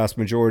 families, the vast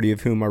majority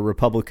of whom are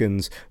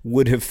Republicans,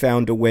 would have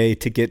found a way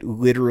to get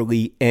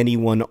literally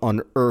anyone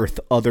on earth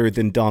other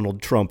than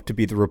Donald Trump to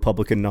be the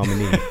Republican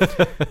nominee.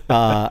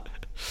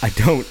 I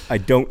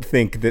don't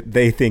think that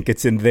they think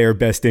it's in their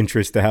best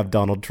interest to have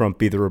Donald Trump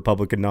be the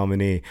Republican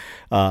nominee,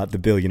 the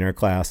billionaire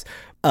class.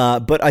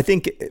 But I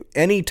think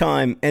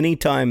anytime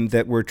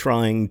that we're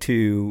trying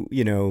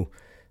to,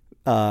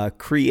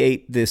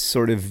 create this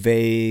sort of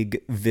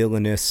vague,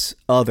 villainous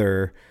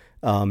other,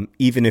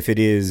 even if it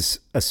is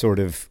a sort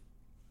of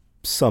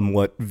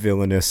somewhat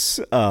villainous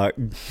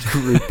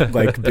group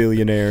like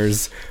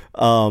billionaires,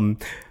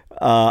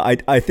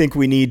 I think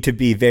we need to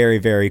be very,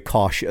 very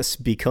cautious,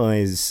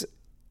 because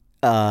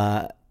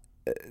the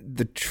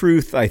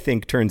truth, I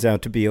think, turns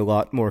out to be a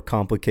lot more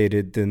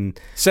complicated than...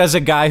 Says a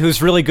guy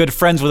who's really good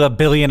friends with a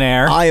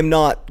billionaire. I am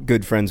not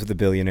good friends with a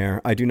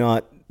billionaire. I do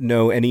not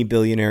know any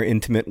billionaire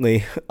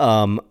intimately.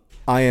 I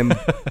am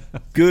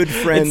good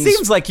friends... It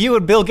seems like you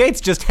and Bill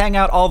Gates just hang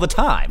out all the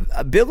time.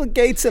 Bill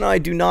Gates and I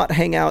do not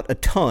hang out a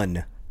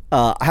ton.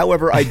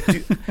 However,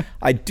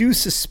 I do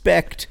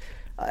suspect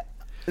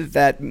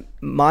that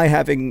my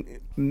having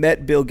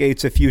met Bill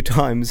Gates a few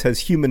times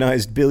has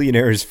humanized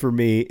billionaires for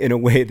me in a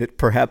way that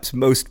perhaps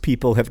most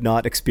people have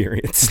not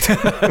experienced.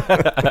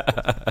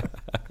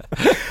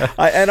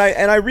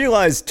 I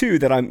realize too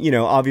that I'm,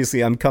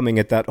 obviously I'm coming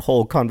at that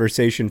whole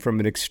conversation from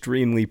an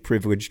extremely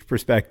privileged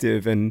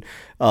perspective and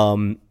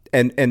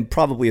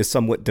probably a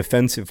somewhat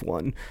defensive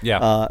one.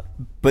 Yeah.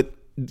 But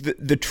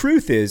the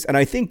truth is, and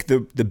I think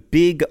the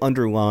big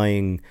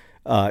underlying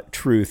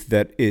truth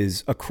that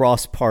is a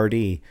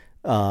cross-party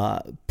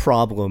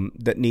problem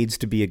that needs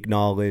to be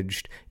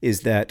acknowledged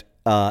is that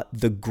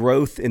the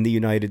growth in the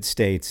United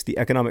States, the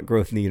economic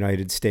growth in the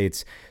United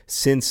States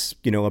since,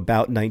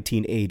 about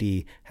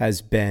 1980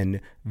 has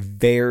been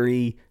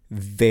very,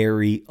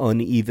 very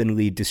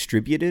unevenly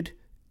distributed,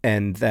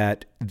 and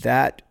that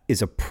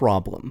is a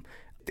problem.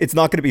 It's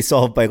not going to be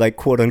solved by, like,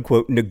 quote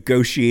unquote,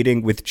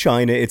 negotiating with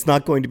China. It's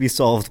not going to be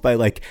solved by,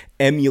 like,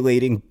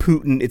 emulating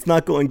Putin. It's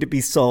not going to be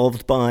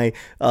solved by,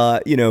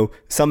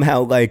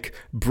 somehow, like,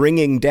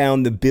 bringing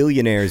down the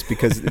billionaires,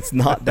 because it's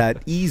not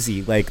that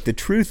easy. Like, the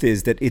truth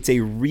is that it's a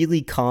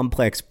really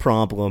complex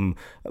problem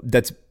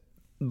that's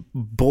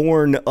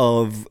born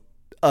of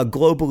a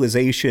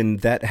globalization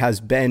that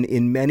has been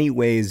in many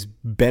ways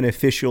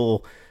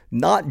beneficial,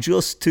 not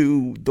just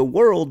to the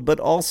world, but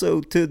also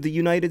to the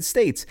United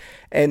States.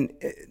 And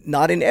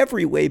not in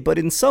every way, but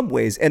in some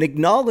ways. And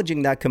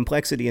acknowledging that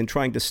complexity and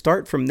trying to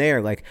start from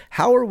there, like,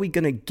 how are we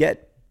going to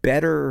get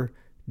better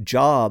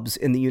jobs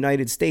in the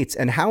United States?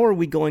 And how are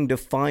we going to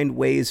find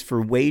ways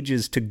for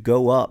wages to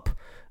go up,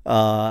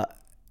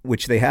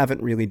 which they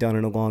haven't really done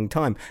in a long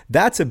time?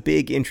 That's a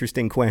big,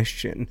 interesting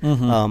question.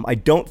 Mm-hmm. I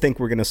don't think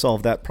we're going to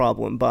solve that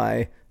problem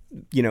by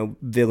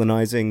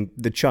villainizing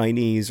the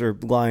Chinese or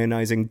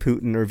lionizing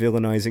Putin or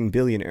villainizing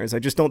billionaires. I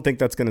just don't think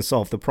that's going to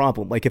solve the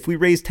problem. Like, if we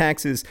raise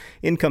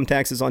income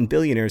taxes on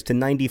billionaires to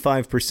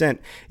 95%,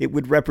 it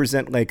would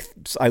represent, like,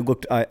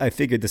 I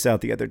figured this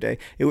out the other day.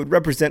 It would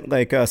represent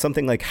like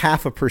something like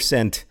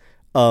 0.5%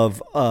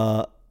 of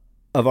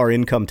our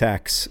income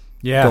tax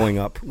going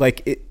up.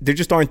 Like, there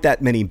just aren't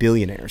that many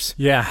billionaires.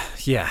 Yeah,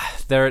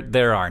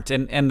 there aren't,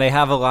 and they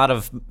have a lot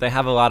of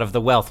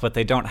the wealth, but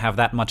they don't have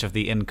that much of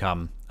the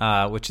income,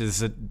 which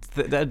is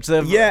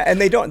yeah,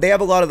 and they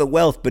have a lot of the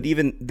wealth, but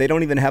they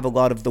don't even have a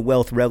lot of the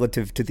wealth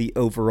relative to the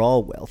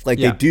overall wealth. Like,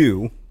 they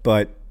do,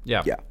 but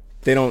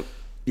they don't.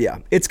 Yeah,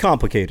 it's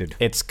complicated.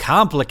 It's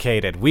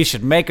complicated. We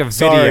should make a video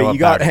Sorry, about you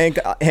got it.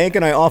 Hank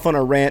and I off on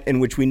a rant in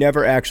which we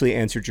never actually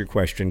answered your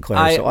question,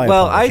 Claire. I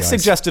I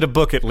suggested a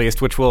book at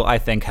least, which will, I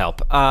think,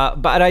 help.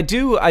 But I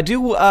do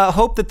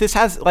hope that this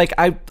has, like,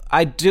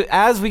 I do.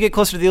 As we get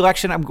closer to the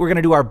election, we're going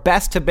to do our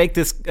best to make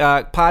this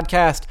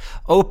podcast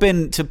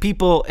open to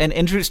people and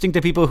interesting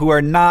to people who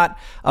are not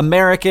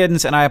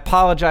Americans. And I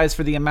apologize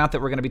for the amount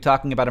that we're going to be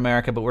talking about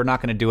America, but we're not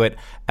going to do it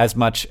as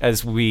much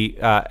as we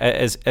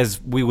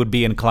would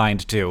be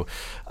inclined to.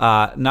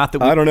 Not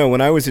that I don't know.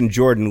 When I was in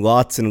Jordan,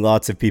 lots and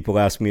lots of people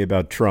asked me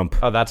about Trump.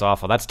 Oh, that's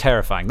awful. That's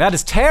terrifying. That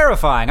is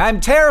terrifying.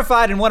 I'm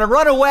terrified and want to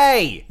run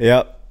away.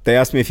 Yep. They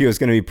asked me if he was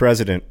going to be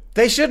president.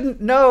 They shouldn't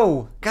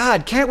know.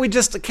 God, can't we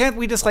just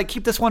like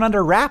keep this one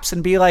under wraps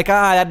and be like,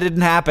 that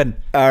didn't happen?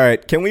 All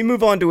right. Can we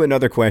move on to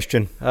another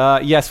question?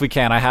 Yes, we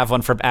can. I have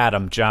one from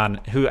Adam, John,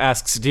 who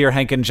asks, Dear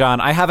Hank and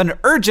John, I have an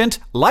urgent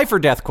life or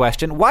death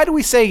question. Why do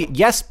we say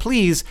yes,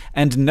 please,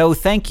 and no,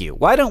 thank you?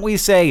 Why don't we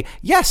say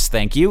yes,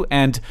 thank you,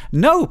 and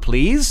no,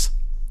 please?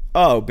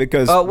 Oh,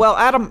 because well,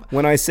 Adam,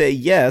 when I say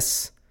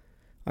yes,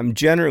 I'm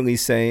generally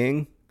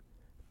saying,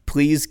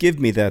 please give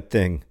me that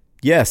thing.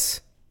 Yes.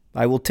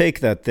 I will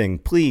take that thing,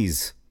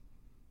 please.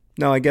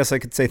 No, I guess I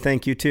could say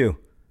thank you too.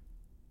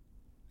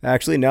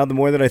 Actually, now the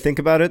more that I think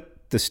about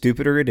it, the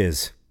stupider it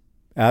is.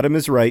 Adam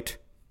is right.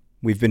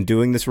 We've been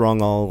doing this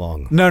wrong all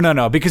along.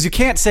 No, because you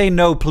can't say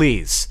no,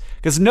 please.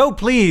 Because no,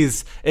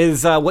 please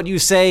is what you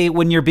say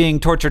when you're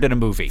being tortured in a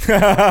movie.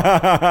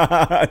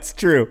 That's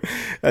true.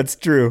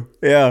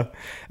 Yeah.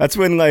 That's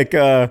when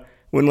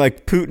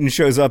Putin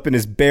shows up in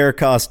his bear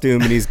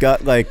costume and he's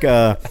got like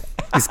a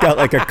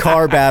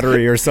car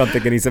battery or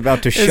something, and he's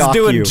about to shock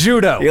you. He's doing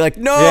judo. You're like,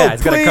 no, yeah,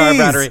 he's please. got a car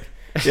battery.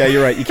 Yeah,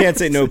 you're right. You can't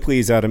say no,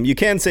 please, Adam. You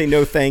can say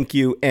no, thank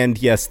you,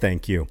 and yes,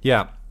 thank you.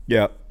 Yeah.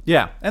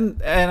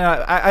 And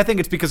I think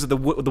it's because of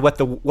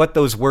what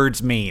those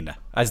words mean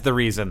as the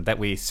reason that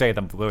we say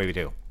them the way we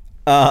do.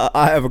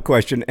 I have a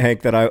question,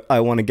 Hank, that I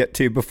want to get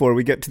to before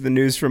we get to the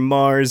news from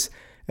Mars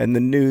and the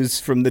news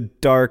from the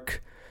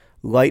dark,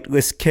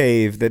 lightless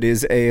cave that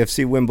is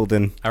AFC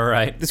Wimbledon. All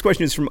right. This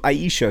question is from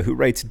Aisha, who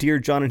writes, Dear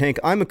John and Hank,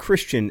 I'm a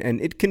Christian, and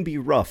it can be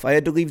rough. I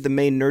had to leave the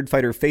main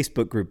Nerdfighter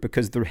Facebook group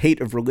because the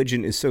hate of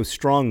religion is so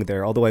strong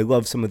there, although I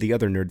love some of the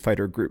other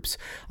Nerdfighter groups.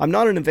 I am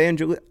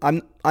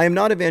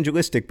not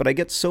evangelistic, but I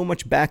get so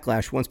much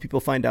backlash once people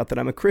find out that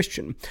I'm a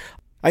Christian.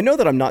 I know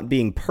that I'm not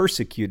being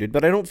persecuted,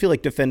 but I don't feel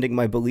like defending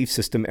my belief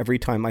system every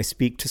time I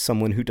speak to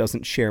someone who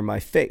doesn't share my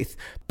faith.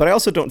 But I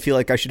also don't feel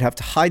like I should have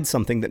to hide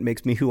something that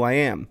makes me who I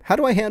am. How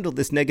do I handle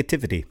this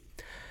negativity?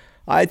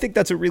 I think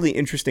that's a really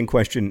interesting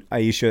question,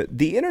 Aisha.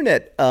 The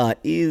internet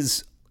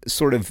is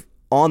sort of,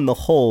 on the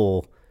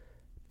whole,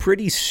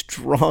 pretty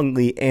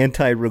strongly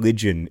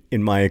anti-religion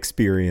in my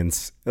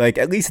experience. Like,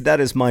 at least that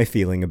is my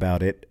feeling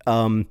about it.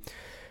 I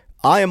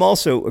am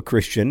also a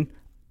Christian.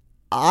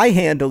 I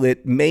handle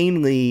it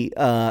mainly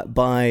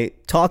by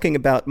talking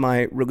about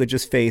my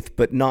religious faith,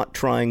 but not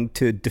trying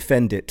to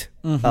defend it.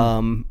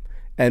 Mm-hmm.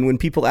 And when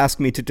people ask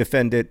me to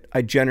defend it,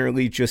 I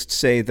generally just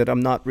say that I'm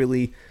not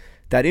really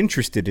that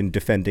interested in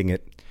defending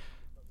it.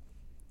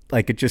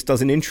 Like, it just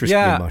doesn't interest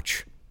me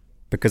much,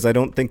 because I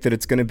don't think that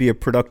it's going to be a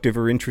productive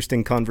or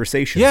interesting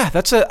conversation. Yeah,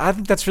 I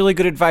think that's really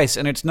good advice.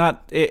 And it's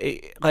not,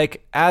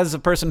 like, as a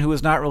person who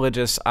is not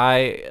religious,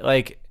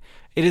 it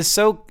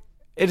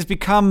has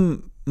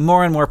become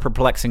more and more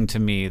perplexing to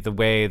me the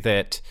way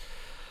that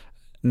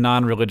some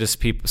non-religious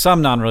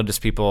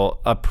people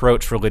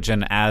approach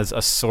religion as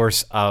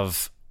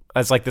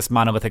like this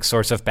monolithic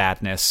source of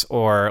badness,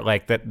 or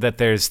like that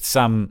there's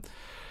some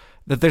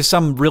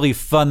really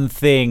fun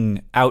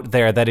thing out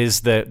there that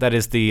is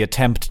the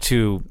attempt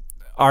to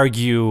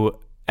argue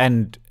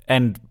and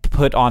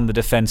put on the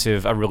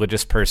defensive a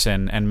religious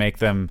person and make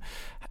them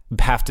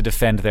have to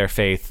defend their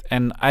faith.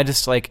 And I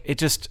just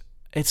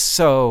it's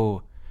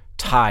so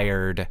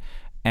tired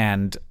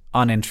and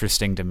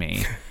uninteresting to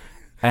me.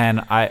 And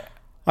I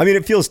mean,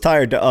 it feels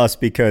tired to us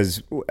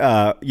because,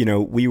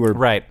 we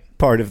were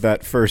part of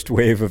that first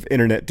wave of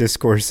internet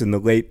discourse in the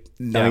late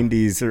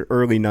 90s or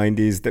early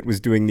 90s that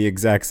was doing the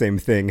exact same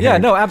thing. Yeah,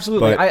 no,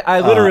 absolutely. But, I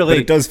literally...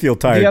 but it does feel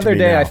tired to me. The other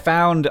day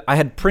now. I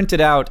had printed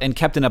out and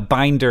kept in a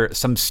binder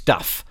some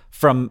stuff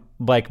from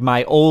like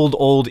my old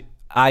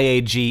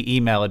IAG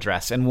email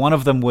address. And one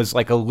of them was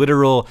like a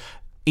literal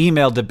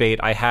email debate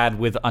I had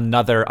with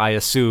another, I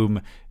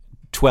assume,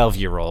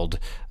 12-year-old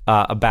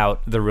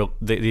about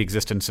the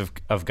existence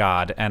of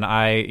God. And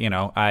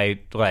I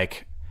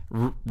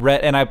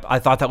read, and I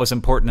thought that was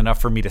important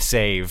enough for me to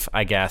save,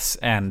 I guess.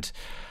 And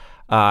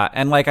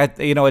like,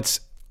 it's,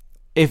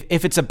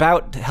 if it's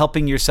about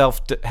helping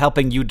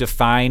you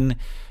define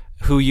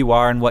who you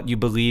are and what you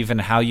believe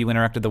and how you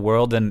interact with the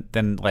world,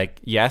 then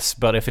like, yes.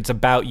 But if it's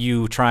about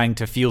you trying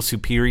to feel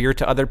superior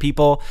to other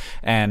people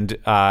and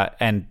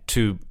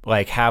to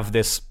like have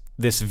this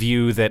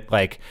view that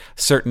like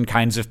certain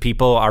kinds of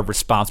people are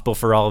responsible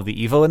for all of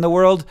the evil in the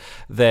world,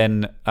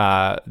 then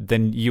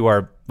you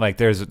are like,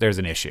 there's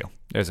an issue.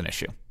 There's an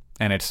issue,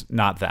 and it's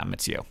not them,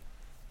 it's you.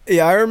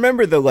 Yeah, I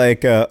remember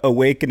the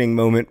awakening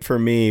moment for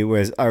me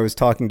was I was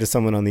talking to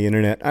someone on the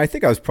internet. I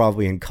think I was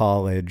probably in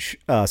college,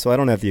 so I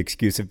don't have the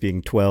excuse of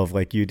being 12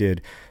 like you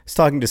did. I was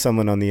talking to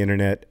someone on the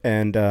internet,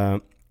 and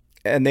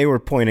they were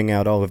pointing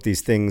out all of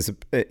these things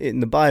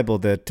in the Bible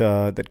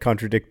that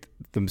contradict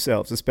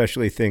themselves,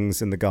 especially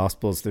things in the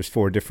Gospels. There's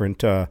 4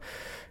 different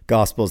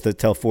Gospels that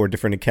tell 4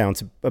 different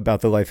accounts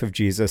about the life of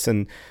Jesus,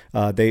 and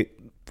they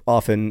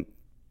often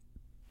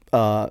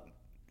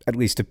at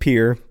least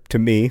appear to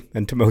me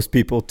and to most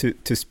people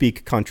to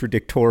speak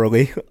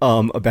contradictorily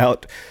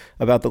about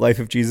the life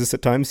of Jesus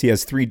at times. He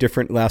has 3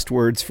 different last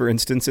words, for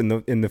instance, in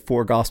the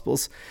 4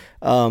 Gospels.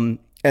 And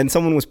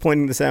someone was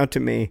pointing this out to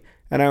me,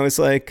 and I was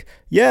like,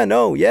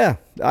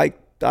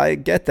 I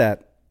get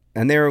that.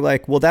 And they were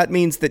like, well, that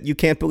means that you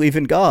can't believe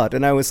in God.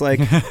 And I was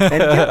like,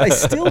 and yet I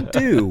still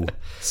do.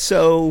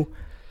 So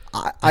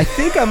I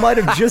think I might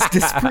have just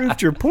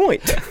disproved your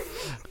point.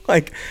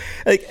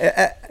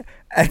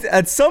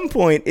 At some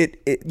point,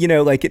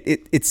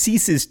 it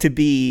ceases to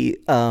be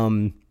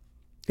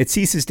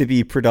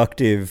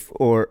productive,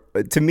 or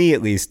to me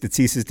at least, it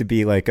ceases to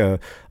be like a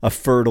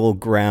fertile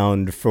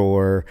ground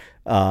for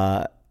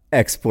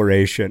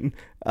exploration,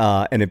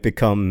 and it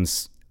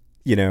becomes,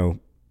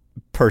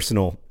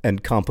 personal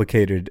and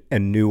complicated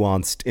and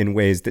nuanced in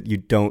ways that you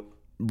don't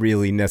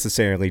really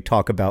necessarily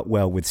talk about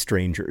well with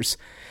strangers.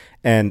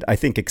 And I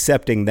think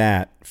accepting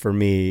that for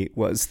me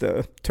was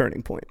the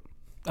turning point.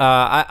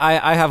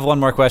 I have one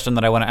more question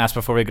that I want to ask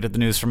before we get to the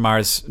news from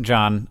Mars,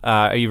 John.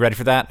 Are you ready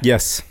for that?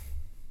 Yes.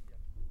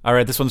 All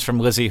right, this one's from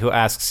Lizzie, who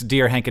asks,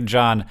 Dear Hank and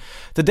John,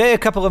 today a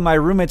couple of my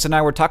roommates and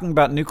I were talking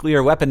about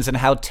nuclear weapons and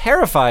how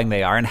terrifying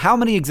they are and how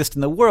many exist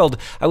in the world.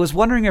 I was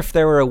wondering if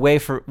there were a way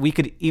we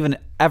could even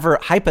ever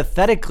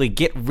hypothetically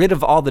get rid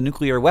of all the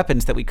nuclear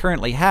weapons that we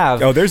currently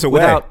have. Oh, there's a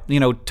way.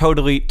 Without,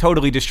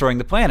 totally destroying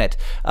the planet,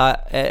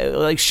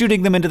 like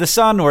shooting them into the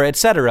sun or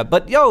etc.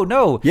 But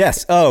no.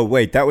 Yes. Oh,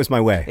 wait, that was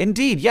my way.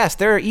 Indeed, yes.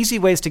 There are easy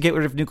ways to get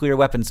rid of nuclear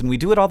weapons, and we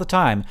do it all the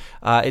time.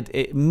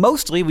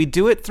 Mostly, we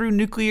do it through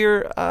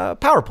nuclear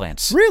power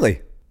plants.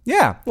 Really?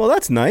 Yeah. Well,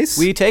 that's nice.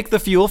 We take the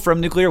fuel from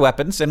nuclear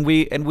weapons and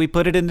we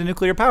put it into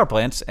nuclear power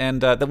plants,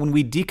 and that when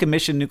we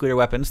decommission nuclear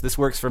weapons, this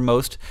works for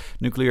most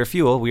nuclear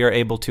fuel, we are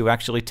able to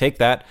actually take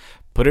that,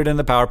 put it in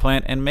the power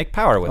plant, and make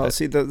power with it.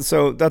 See,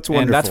 so that's wonderful.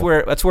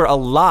 And that's where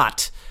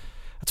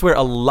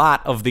a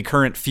lot of the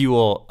current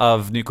fuel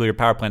of nuclear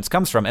power plants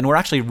comes from, and we're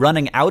actually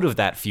running out of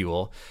that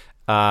fuel.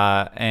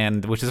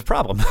 And which is a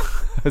problem.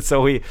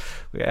 So we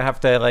have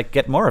to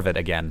get more of it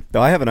again.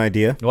 I have an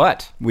idea.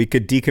 What? We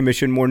could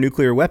decommission more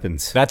nuclear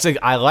weapons.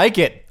 I like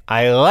it.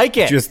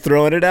 Just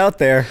throwing it out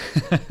there.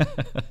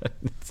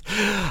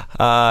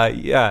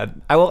 Yeah.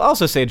 I will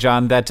also say,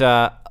 John, that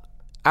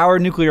our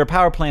nuclear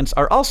power plants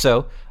are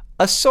also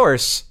a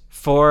source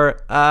for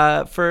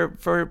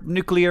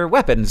nuclear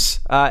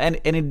weapons. And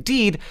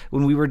indeed,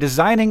 when we were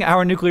designing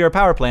our nuclear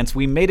power plants,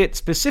 we made it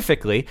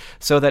specifically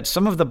so that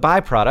some of the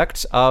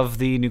byproducts of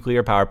the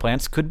nuclear power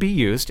plants could be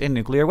used in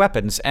nuclear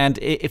weapons. And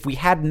if we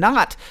had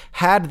not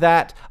had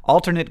that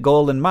alternate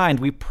goal in mind,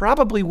 we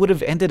probably would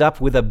have ended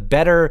up with a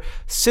better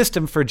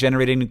system for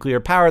generating nuclear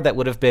power that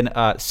would have been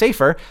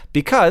safer,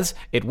 because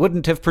it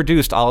wouldn't have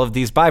produced all of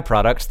these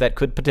byproducts that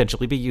could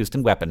potentially be used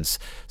in weapons.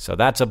 So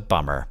that's a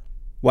bummer.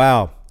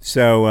 Wow.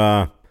 So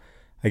I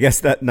guess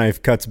that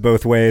knife cuts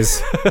both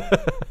ways.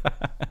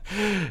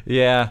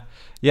 Yeah,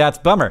 it's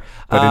a bummer.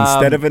 But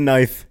instead of a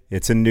knife,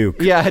 it's a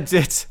nuke. Yeah,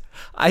 it's.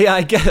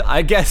 I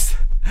guess.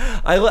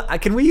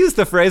 Can we use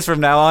the phrase from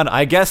now on?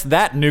 I guess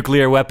that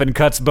nuclear weapon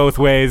cuts both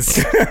ways.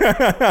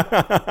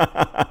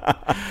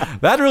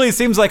 That really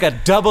seems like a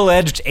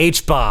double-edged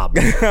H-bomb.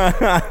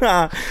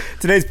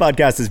 Today's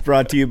podcast is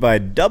brought to you by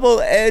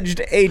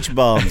double-edged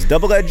H-bombs.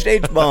 Double-edged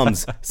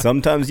H-bombs,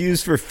 sometimes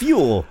used for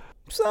fuel,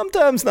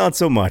 sometimes not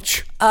so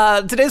much.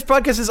 Today's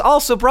podcast is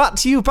also brought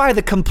to you by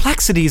the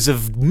complexities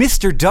of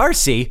Mr.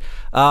 Darcy.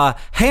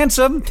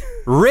 Handsome,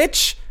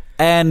 rich,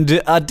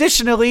 and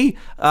additionally,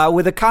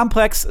 with a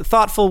complex,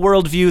 thoughtful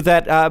worldview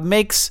that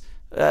makes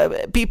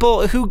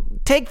people who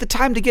take the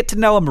time to get to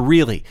know him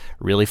really,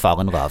 really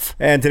fall in love.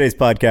 And today's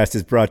podcast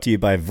is brought to you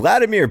by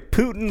Vladimir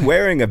Putin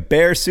wearing a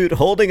bear suit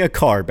holding a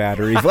car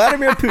battery.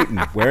 Vladimir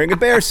Putin wearing a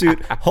bear suit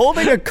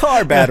holding a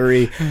car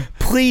battery.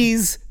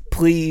 Please,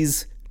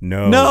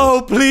 no.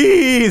 No,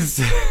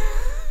 please.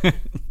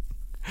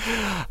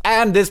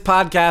 And this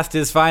podcast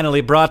is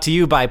finally brought to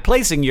you by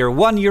placing your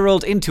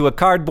 1-year-old into a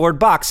cardboard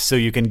box so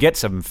you can get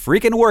some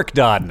freaking work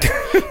done.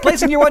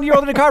 Placing your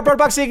 1-year-old in a cardboard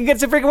box so you can get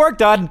some freaking work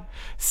done.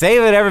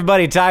 Save it,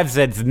 everybody. Time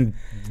since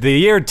the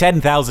year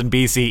 10,000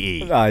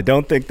 BCE. I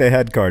don't think they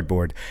had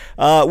cardboard.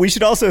 We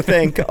should also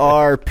thank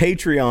our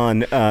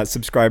Patreon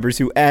subscribers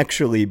who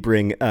actually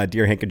bring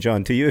Dear Hank and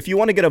John to you. If you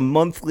want to get a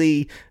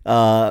monthly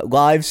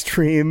live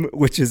stream,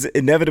 which is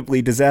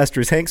inevitably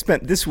disastrous, Hank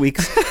spent this week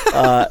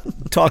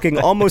talking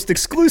almost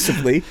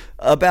exclusively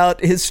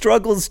about his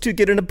struggles to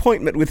get an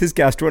appointment with his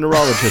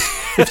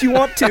gastroenterologist. If you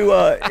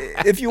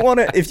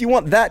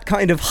want that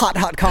kind of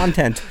hot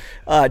content,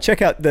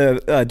 check out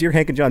the Dear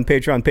Hank and John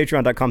Patreon,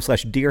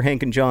 patreon.com/Dear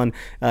Hank and John.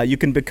 You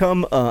can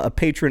become a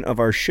patron of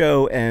our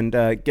show and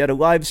get a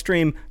live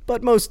stream,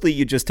 but mostly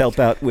you just help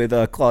out with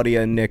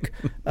Claudia and Nick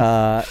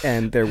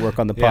and their work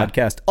on the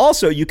podcast.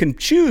 Also, you can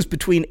choose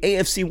between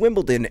AFC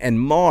Wimbledon and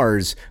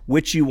Mars,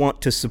 which you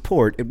want to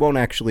support. It won't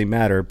actually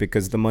matter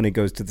because the money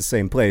goes to the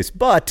same place,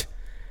 but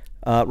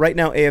right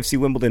now AFC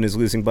Wimbledon is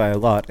losing by a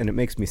lot, and it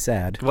makes me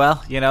sad.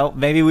 Well,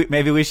 maybe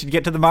we should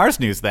get to the Mars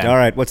news then. All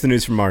right, what's the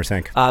news from Mars,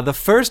 Hank? The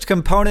first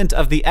component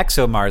of the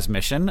ExoMars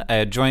mission,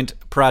 a joint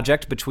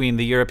project between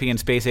the European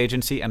Space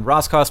Agency and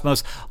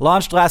Roscosmos,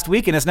 launched last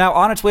week and is now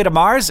on its way to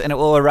Mars, and it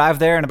will arrive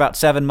there in about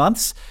 7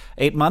 months,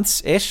 8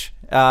 months-ish.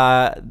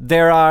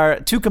 There are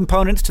two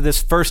components to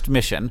this first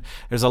mission.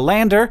 There's a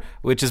lander,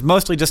 which is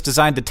mostly just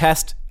designed to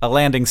test a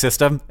landing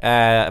system,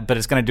 but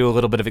it's going to do a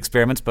little bit of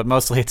experiments, but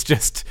mostly it's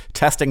just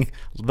testing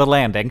the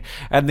landing.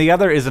 And the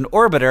other is an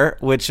orbiter,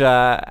 which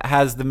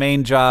has the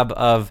main job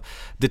of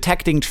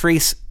detecting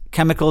trace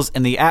chemicals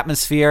in the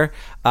atmosphere,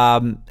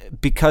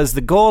 because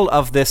the goal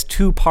of this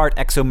two-part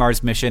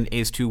ExoMars mission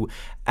is to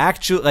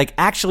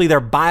actually their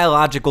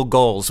biological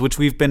goals, which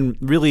we've been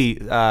really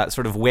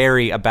sort of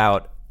wary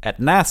about at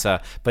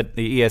NASA, but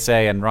the ESA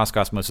and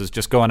Roscosmos is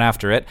just going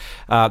after it.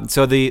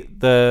 So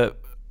the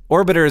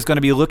orbiter is going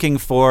to be looking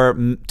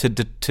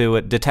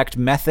to detect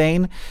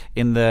methane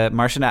in the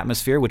Martian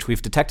atmosphere, which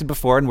we've detected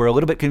before, and we're a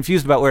little bit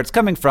confused about where it's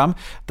coming from,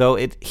 though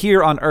it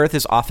here on Earth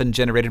is often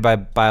generated by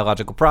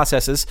biological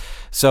processes.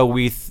 So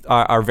we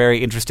are very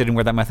interested in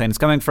where that methane is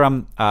coming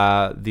from.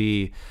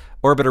 The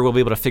orbiter will be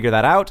able to figure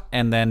that out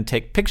and then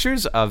take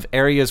pictures of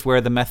areas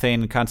where the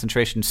methane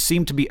concentrations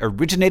seem to be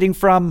originating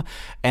from,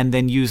 and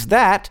then use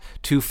that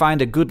to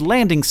find a good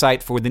landing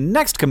site for the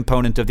next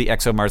component of the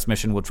ExoMars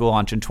mission, which will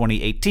launch in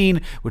 2018,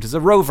 which is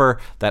a rover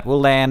that will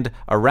land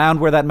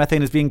around where that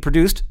methane is being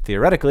produced,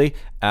 theoretically,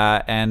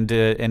 and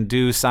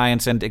do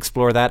science and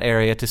explore that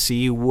area to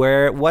see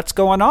what's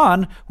going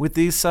on with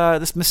this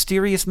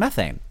mysterious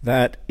methane.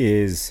 That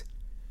is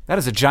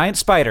a giant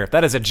spider.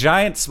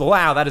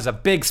 Wow, that is a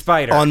big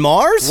spider. On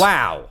Mars?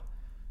 Wow.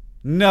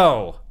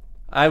 No.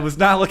 I was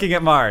not looking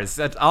at Mars.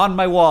 That's on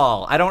my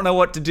wall. I don't know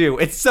what to do.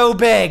 It's so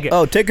big.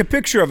 Oh, take a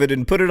picture of it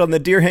and put it on the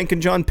Dear Hank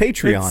and John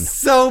Patreon. It's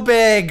so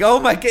big. Oh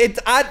my God.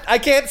 I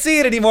can't see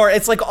it anymore.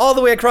 It's like all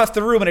the way across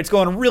the room and it's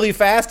going really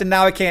fast and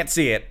now I can't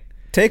see it.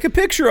 Take a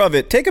picture of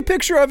it. Take a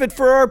picture of it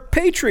for our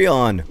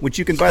Patreon, which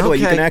you can, by the way,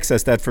 you can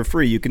access that for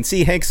free. You can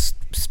see Hank's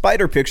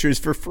spider pictures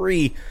for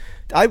free.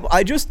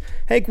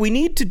 Hank, we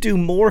need to do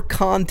more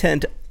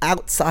content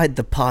outside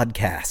the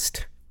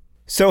podcast.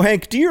 So,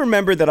 Hank, do you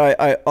remember that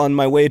I on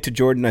my way to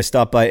Jordan, I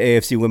stopped by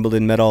AFC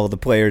Wimbledon, met all of the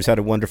players, had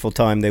a wonderful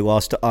time. They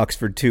lost to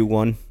Oxford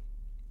 2-1.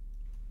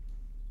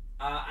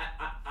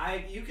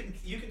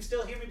 You can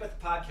still hear me, but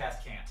the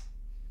podcast can't.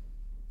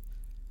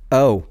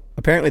 Oh,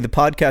 apparently the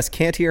podcast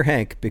can't hear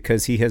Hank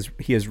because he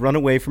has run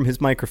away from his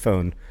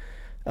microphone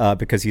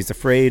because he's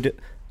afraid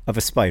of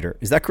a spider.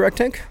 Is that correct,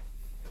 Hank?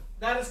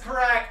 That is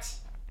correct.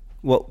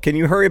 Well, can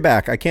you hurry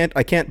back? I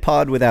can't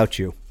pod without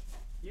you.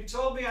 You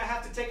told me I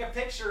have to take a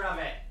picture of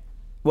it.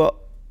 Well,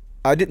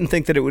 I didn't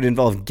think that it would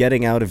involve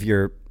getting out of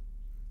your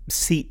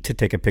seat to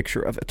take a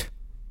picture of it.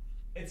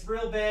 It's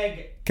real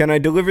big. Can I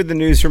deliver the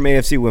news from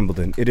AFC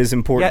Wimbledon? It is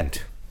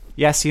important.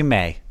 Yes, you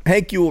may.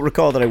 Hank, you will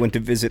recall that I went to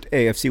visit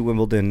AFC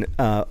Wimbledon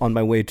on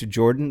my way to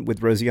Jordan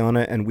with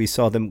Rosianna, and we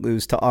saw them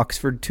lose to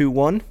Oxford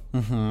 2-1.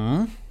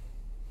 Mm-hmm.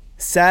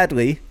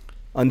 Sadly,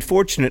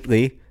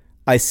 unfortunately,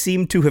 I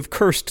seem to have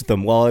cursed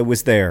them while I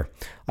was there.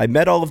 I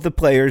met all of the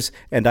players,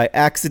 and I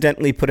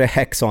accidentally put a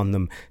hex on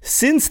them.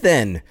 Since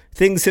then,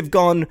 things have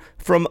gone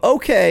from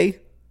okay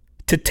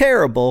to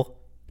terrible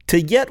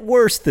to yet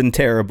worse than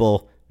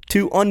terrible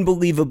to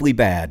unbelievably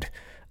bad.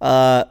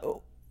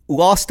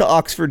 Lost to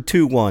Oxford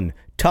 2-1.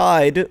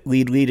 Tied,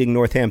 leading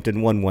Northampton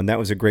 1-1. That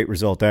was a great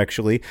result,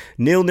 actually.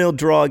 0-0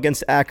 draw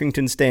against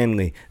Accrington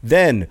Stanley.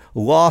 Then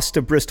lost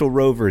to Bristol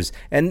Rovers.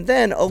 And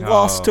then a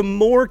loss to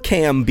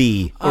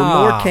Morecambe.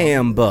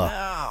 Morecambe.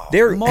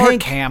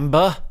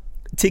 Morecambe.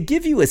 To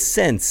give you a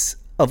sense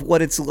of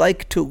what it's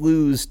like to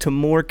lose to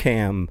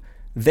Morecambe,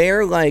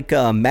 their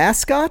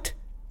mascot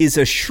is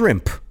a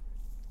shrimp.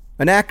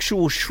 An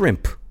actual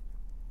shrimp.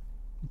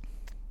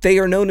 They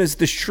are known as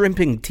the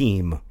shrimping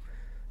team.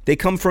 They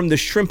come from the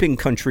shrimping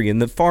country in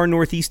the far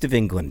northeast of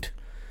England,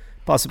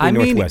 possibly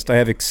northwest. I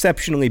have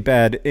exceptionally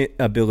bad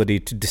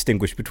ability to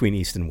distinguish between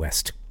east and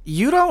west.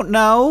 You don't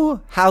know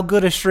how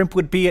good a shrimp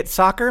would be at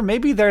soccer?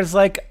 Maybe there's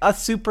a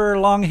super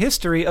long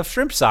history of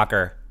shrimp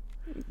soccer.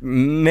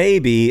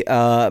 Maybe,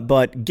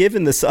 but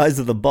given the size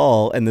of the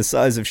ball and the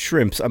size of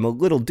shrimps, I'm a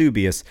little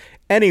dubious.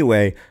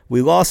 Anyway,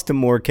 we lost to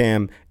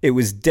Morecambe. It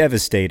was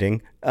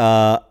devastating.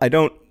 I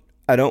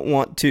don't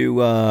want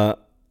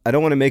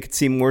to make it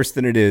seem worse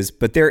than it is,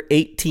 but they're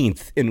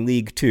 18th in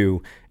League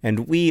Two,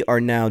 and we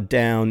are now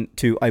down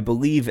to, I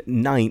believe,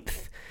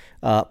 9th,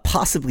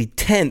 possibly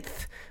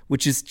 10th,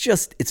 which is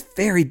it's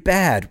very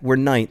bad. We're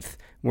 9th.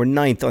 We're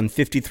 9th on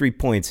 53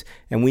 points,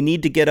 and we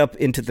need to get up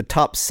into the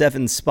top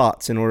 7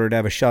 spots in order to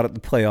have a shot at the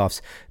playoffs.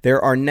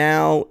 There are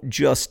now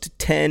just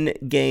 10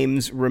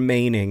 games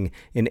remaining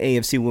in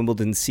AFC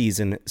Wimbledon's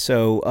season,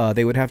 so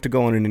they would have to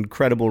go on an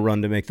incredible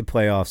run to make the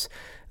playoffs.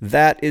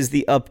 That is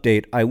the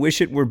update. I wish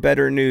it were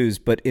better news,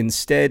 but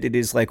instead it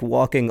is like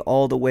walking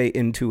all the way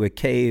into a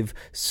cave,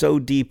 so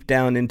deep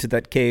down into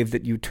that cave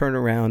that you turn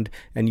around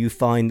and you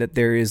find that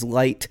there is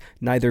light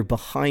neither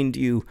behind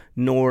you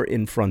nor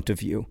in front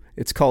of you.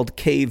 It's called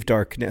cave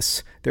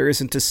darkness. There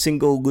isn't a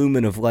single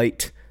lumen of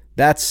light.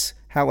 That's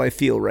how I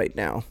feel right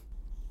now.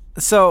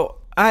 So,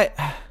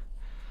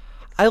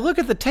 I look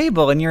at the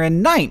table, and you're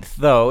in 9th,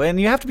 though, and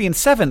you have to be in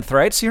 7th,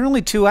 right? So you're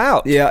only 2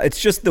 out. Yeah,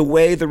 it's just the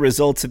way the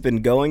results have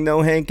been going,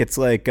 though, Hank. It's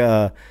like,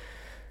 are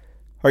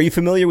you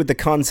familiar with the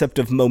concept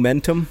of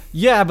momentum?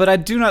 Yeah, but I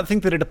do not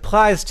think that it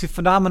applies to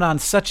phenomenon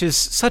such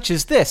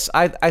as this.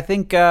 I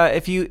think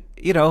if you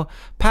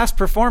past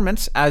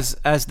performance,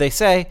 as they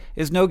say,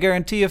 is no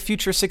guarantee of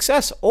future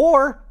success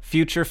or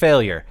future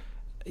failure.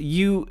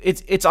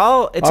 It's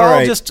all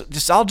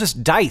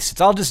just dice.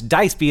 It's all just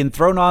dice being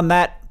thrown on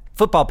that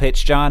football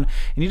pitch, John,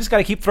 and you just got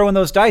to keep throwing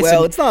those dice.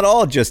 Well, it's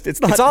all just dice.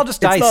 It's not all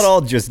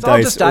just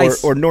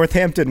dice. Or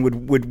Northampton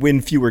would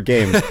win fewer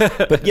games.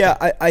 But yeah,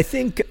 I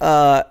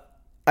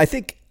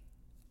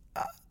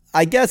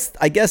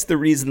guess the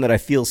reason that I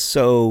feel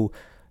so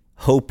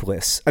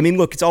hopeless. I mean,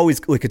 look,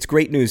 it's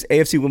great news.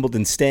 AFC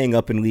Wimbledon staying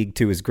up in League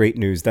 2 is great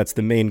news. That's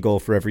the main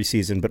goal for every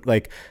season. But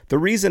like, the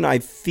reason I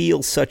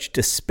feel such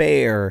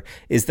despair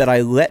is that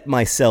I let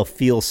myself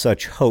feel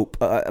such hope.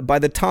 By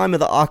the time of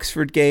the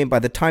Oxford game, by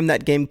the time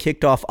that game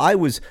kicked off, I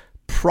was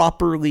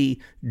properly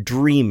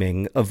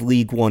dreaming of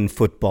League 1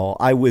 football.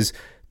 I was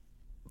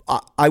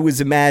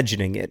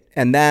imagining it,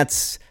 and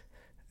that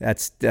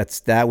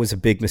was a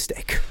big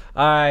mistake.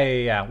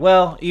 Yeah.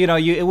 Well,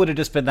 it would have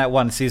just been that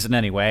one season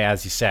anyway,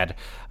 as you said.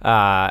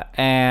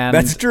 And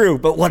that's true,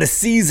 but what a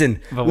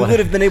season. We would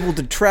have been able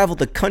to travel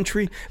the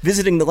country,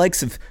 visiting the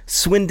likes of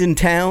Swindon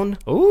Town.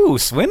 Ooh,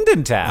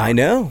 Swindon Town. I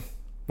know.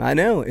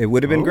 It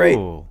would have been great,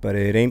 but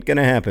it ain't going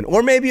to happen.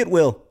 Or maybe it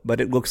will,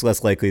 but it looks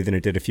less likely than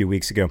it did a few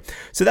weeks ago.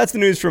 So that's the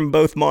news from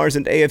both Mars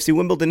and AFC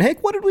Wimbledon.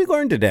 Hank, what did we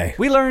learn today?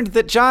 We learned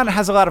that John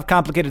has a lot of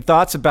complicated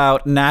thoughts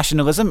about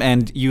nationalism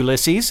and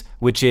Ulysses,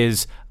 which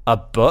is a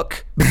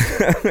book.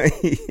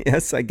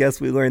 Yes, I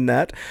guess we learned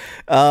that.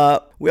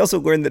 We also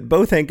learned that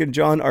both Hank and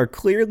John are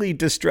clearly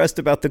distressed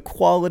about the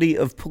quality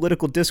of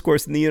political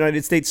discourse in the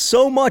United States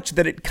so much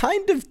that it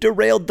kind of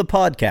derailed the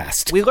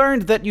podcast. We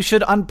learned that you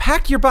should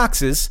unpack your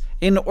boxes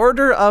in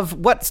order of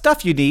what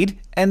stuff you need,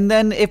 and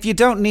then if you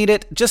don't need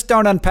it, just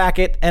don't unpack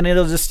it, and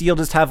you'll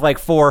just have like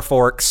 4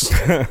 forks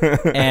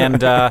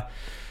and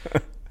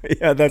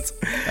yeah, that's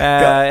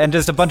and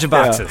just a bunch of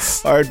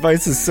boxes. Yeah, our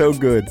advice is so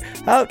good.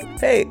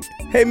 Hey,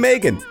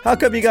 Megan, how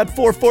come you got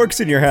 4 forks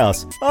in your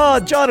house?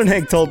 Oh, John and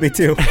Hank told me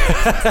to.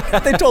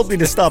 They told me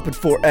to stop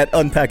at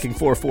unpacking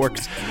 4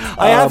 forks.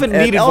 I haven't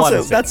needed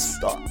also, one.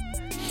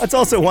 That's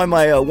also why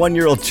my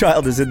 1-year-old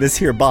child is in this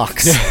here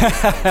box.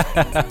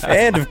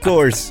 And of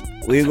course,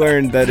 we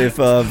learned that if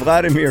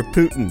Vladimir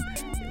Putin,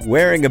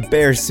 wearing a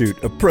bear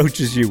suit,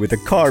 approaches you with a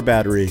car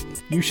battery,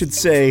 you should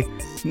say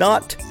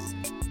not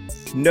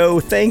no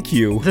thank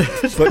you,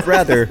 but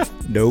rather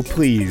no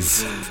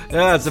please.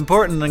 Yeah, it's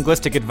important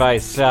linguistic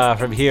advice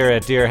from here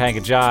at Dear Hank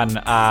and John.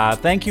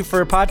 Thank you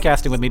for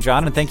podcasting with me,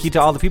 John, and thank you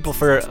to all the people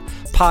for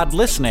pod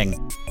listening,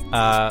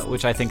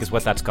 which I think is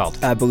what that's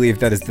called. I believe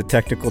that is the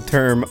technical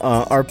term.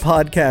 Our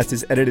podcast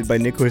is edited by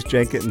Nicholas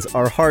Jenkins.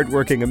 Our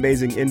hardworking,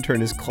 amazing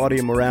intern is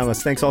Claudia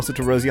Morales. Thanks also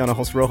to Rosiana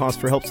Rojas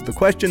for helps with the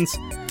questions.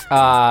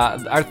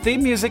 Our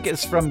theme music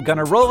is from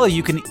Gunnarolla.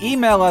 You can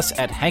email us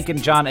at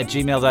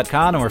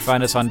hankandjohn@gmail.com or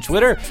find us on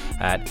Twitter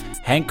at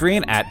Hank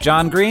Green, at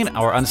John Green,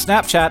 or on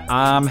Snapchat,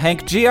 I'm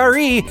Hank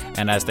GRE.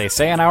 And as they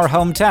say in our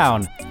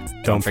hometown,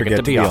 don't forget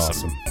to be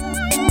awesome.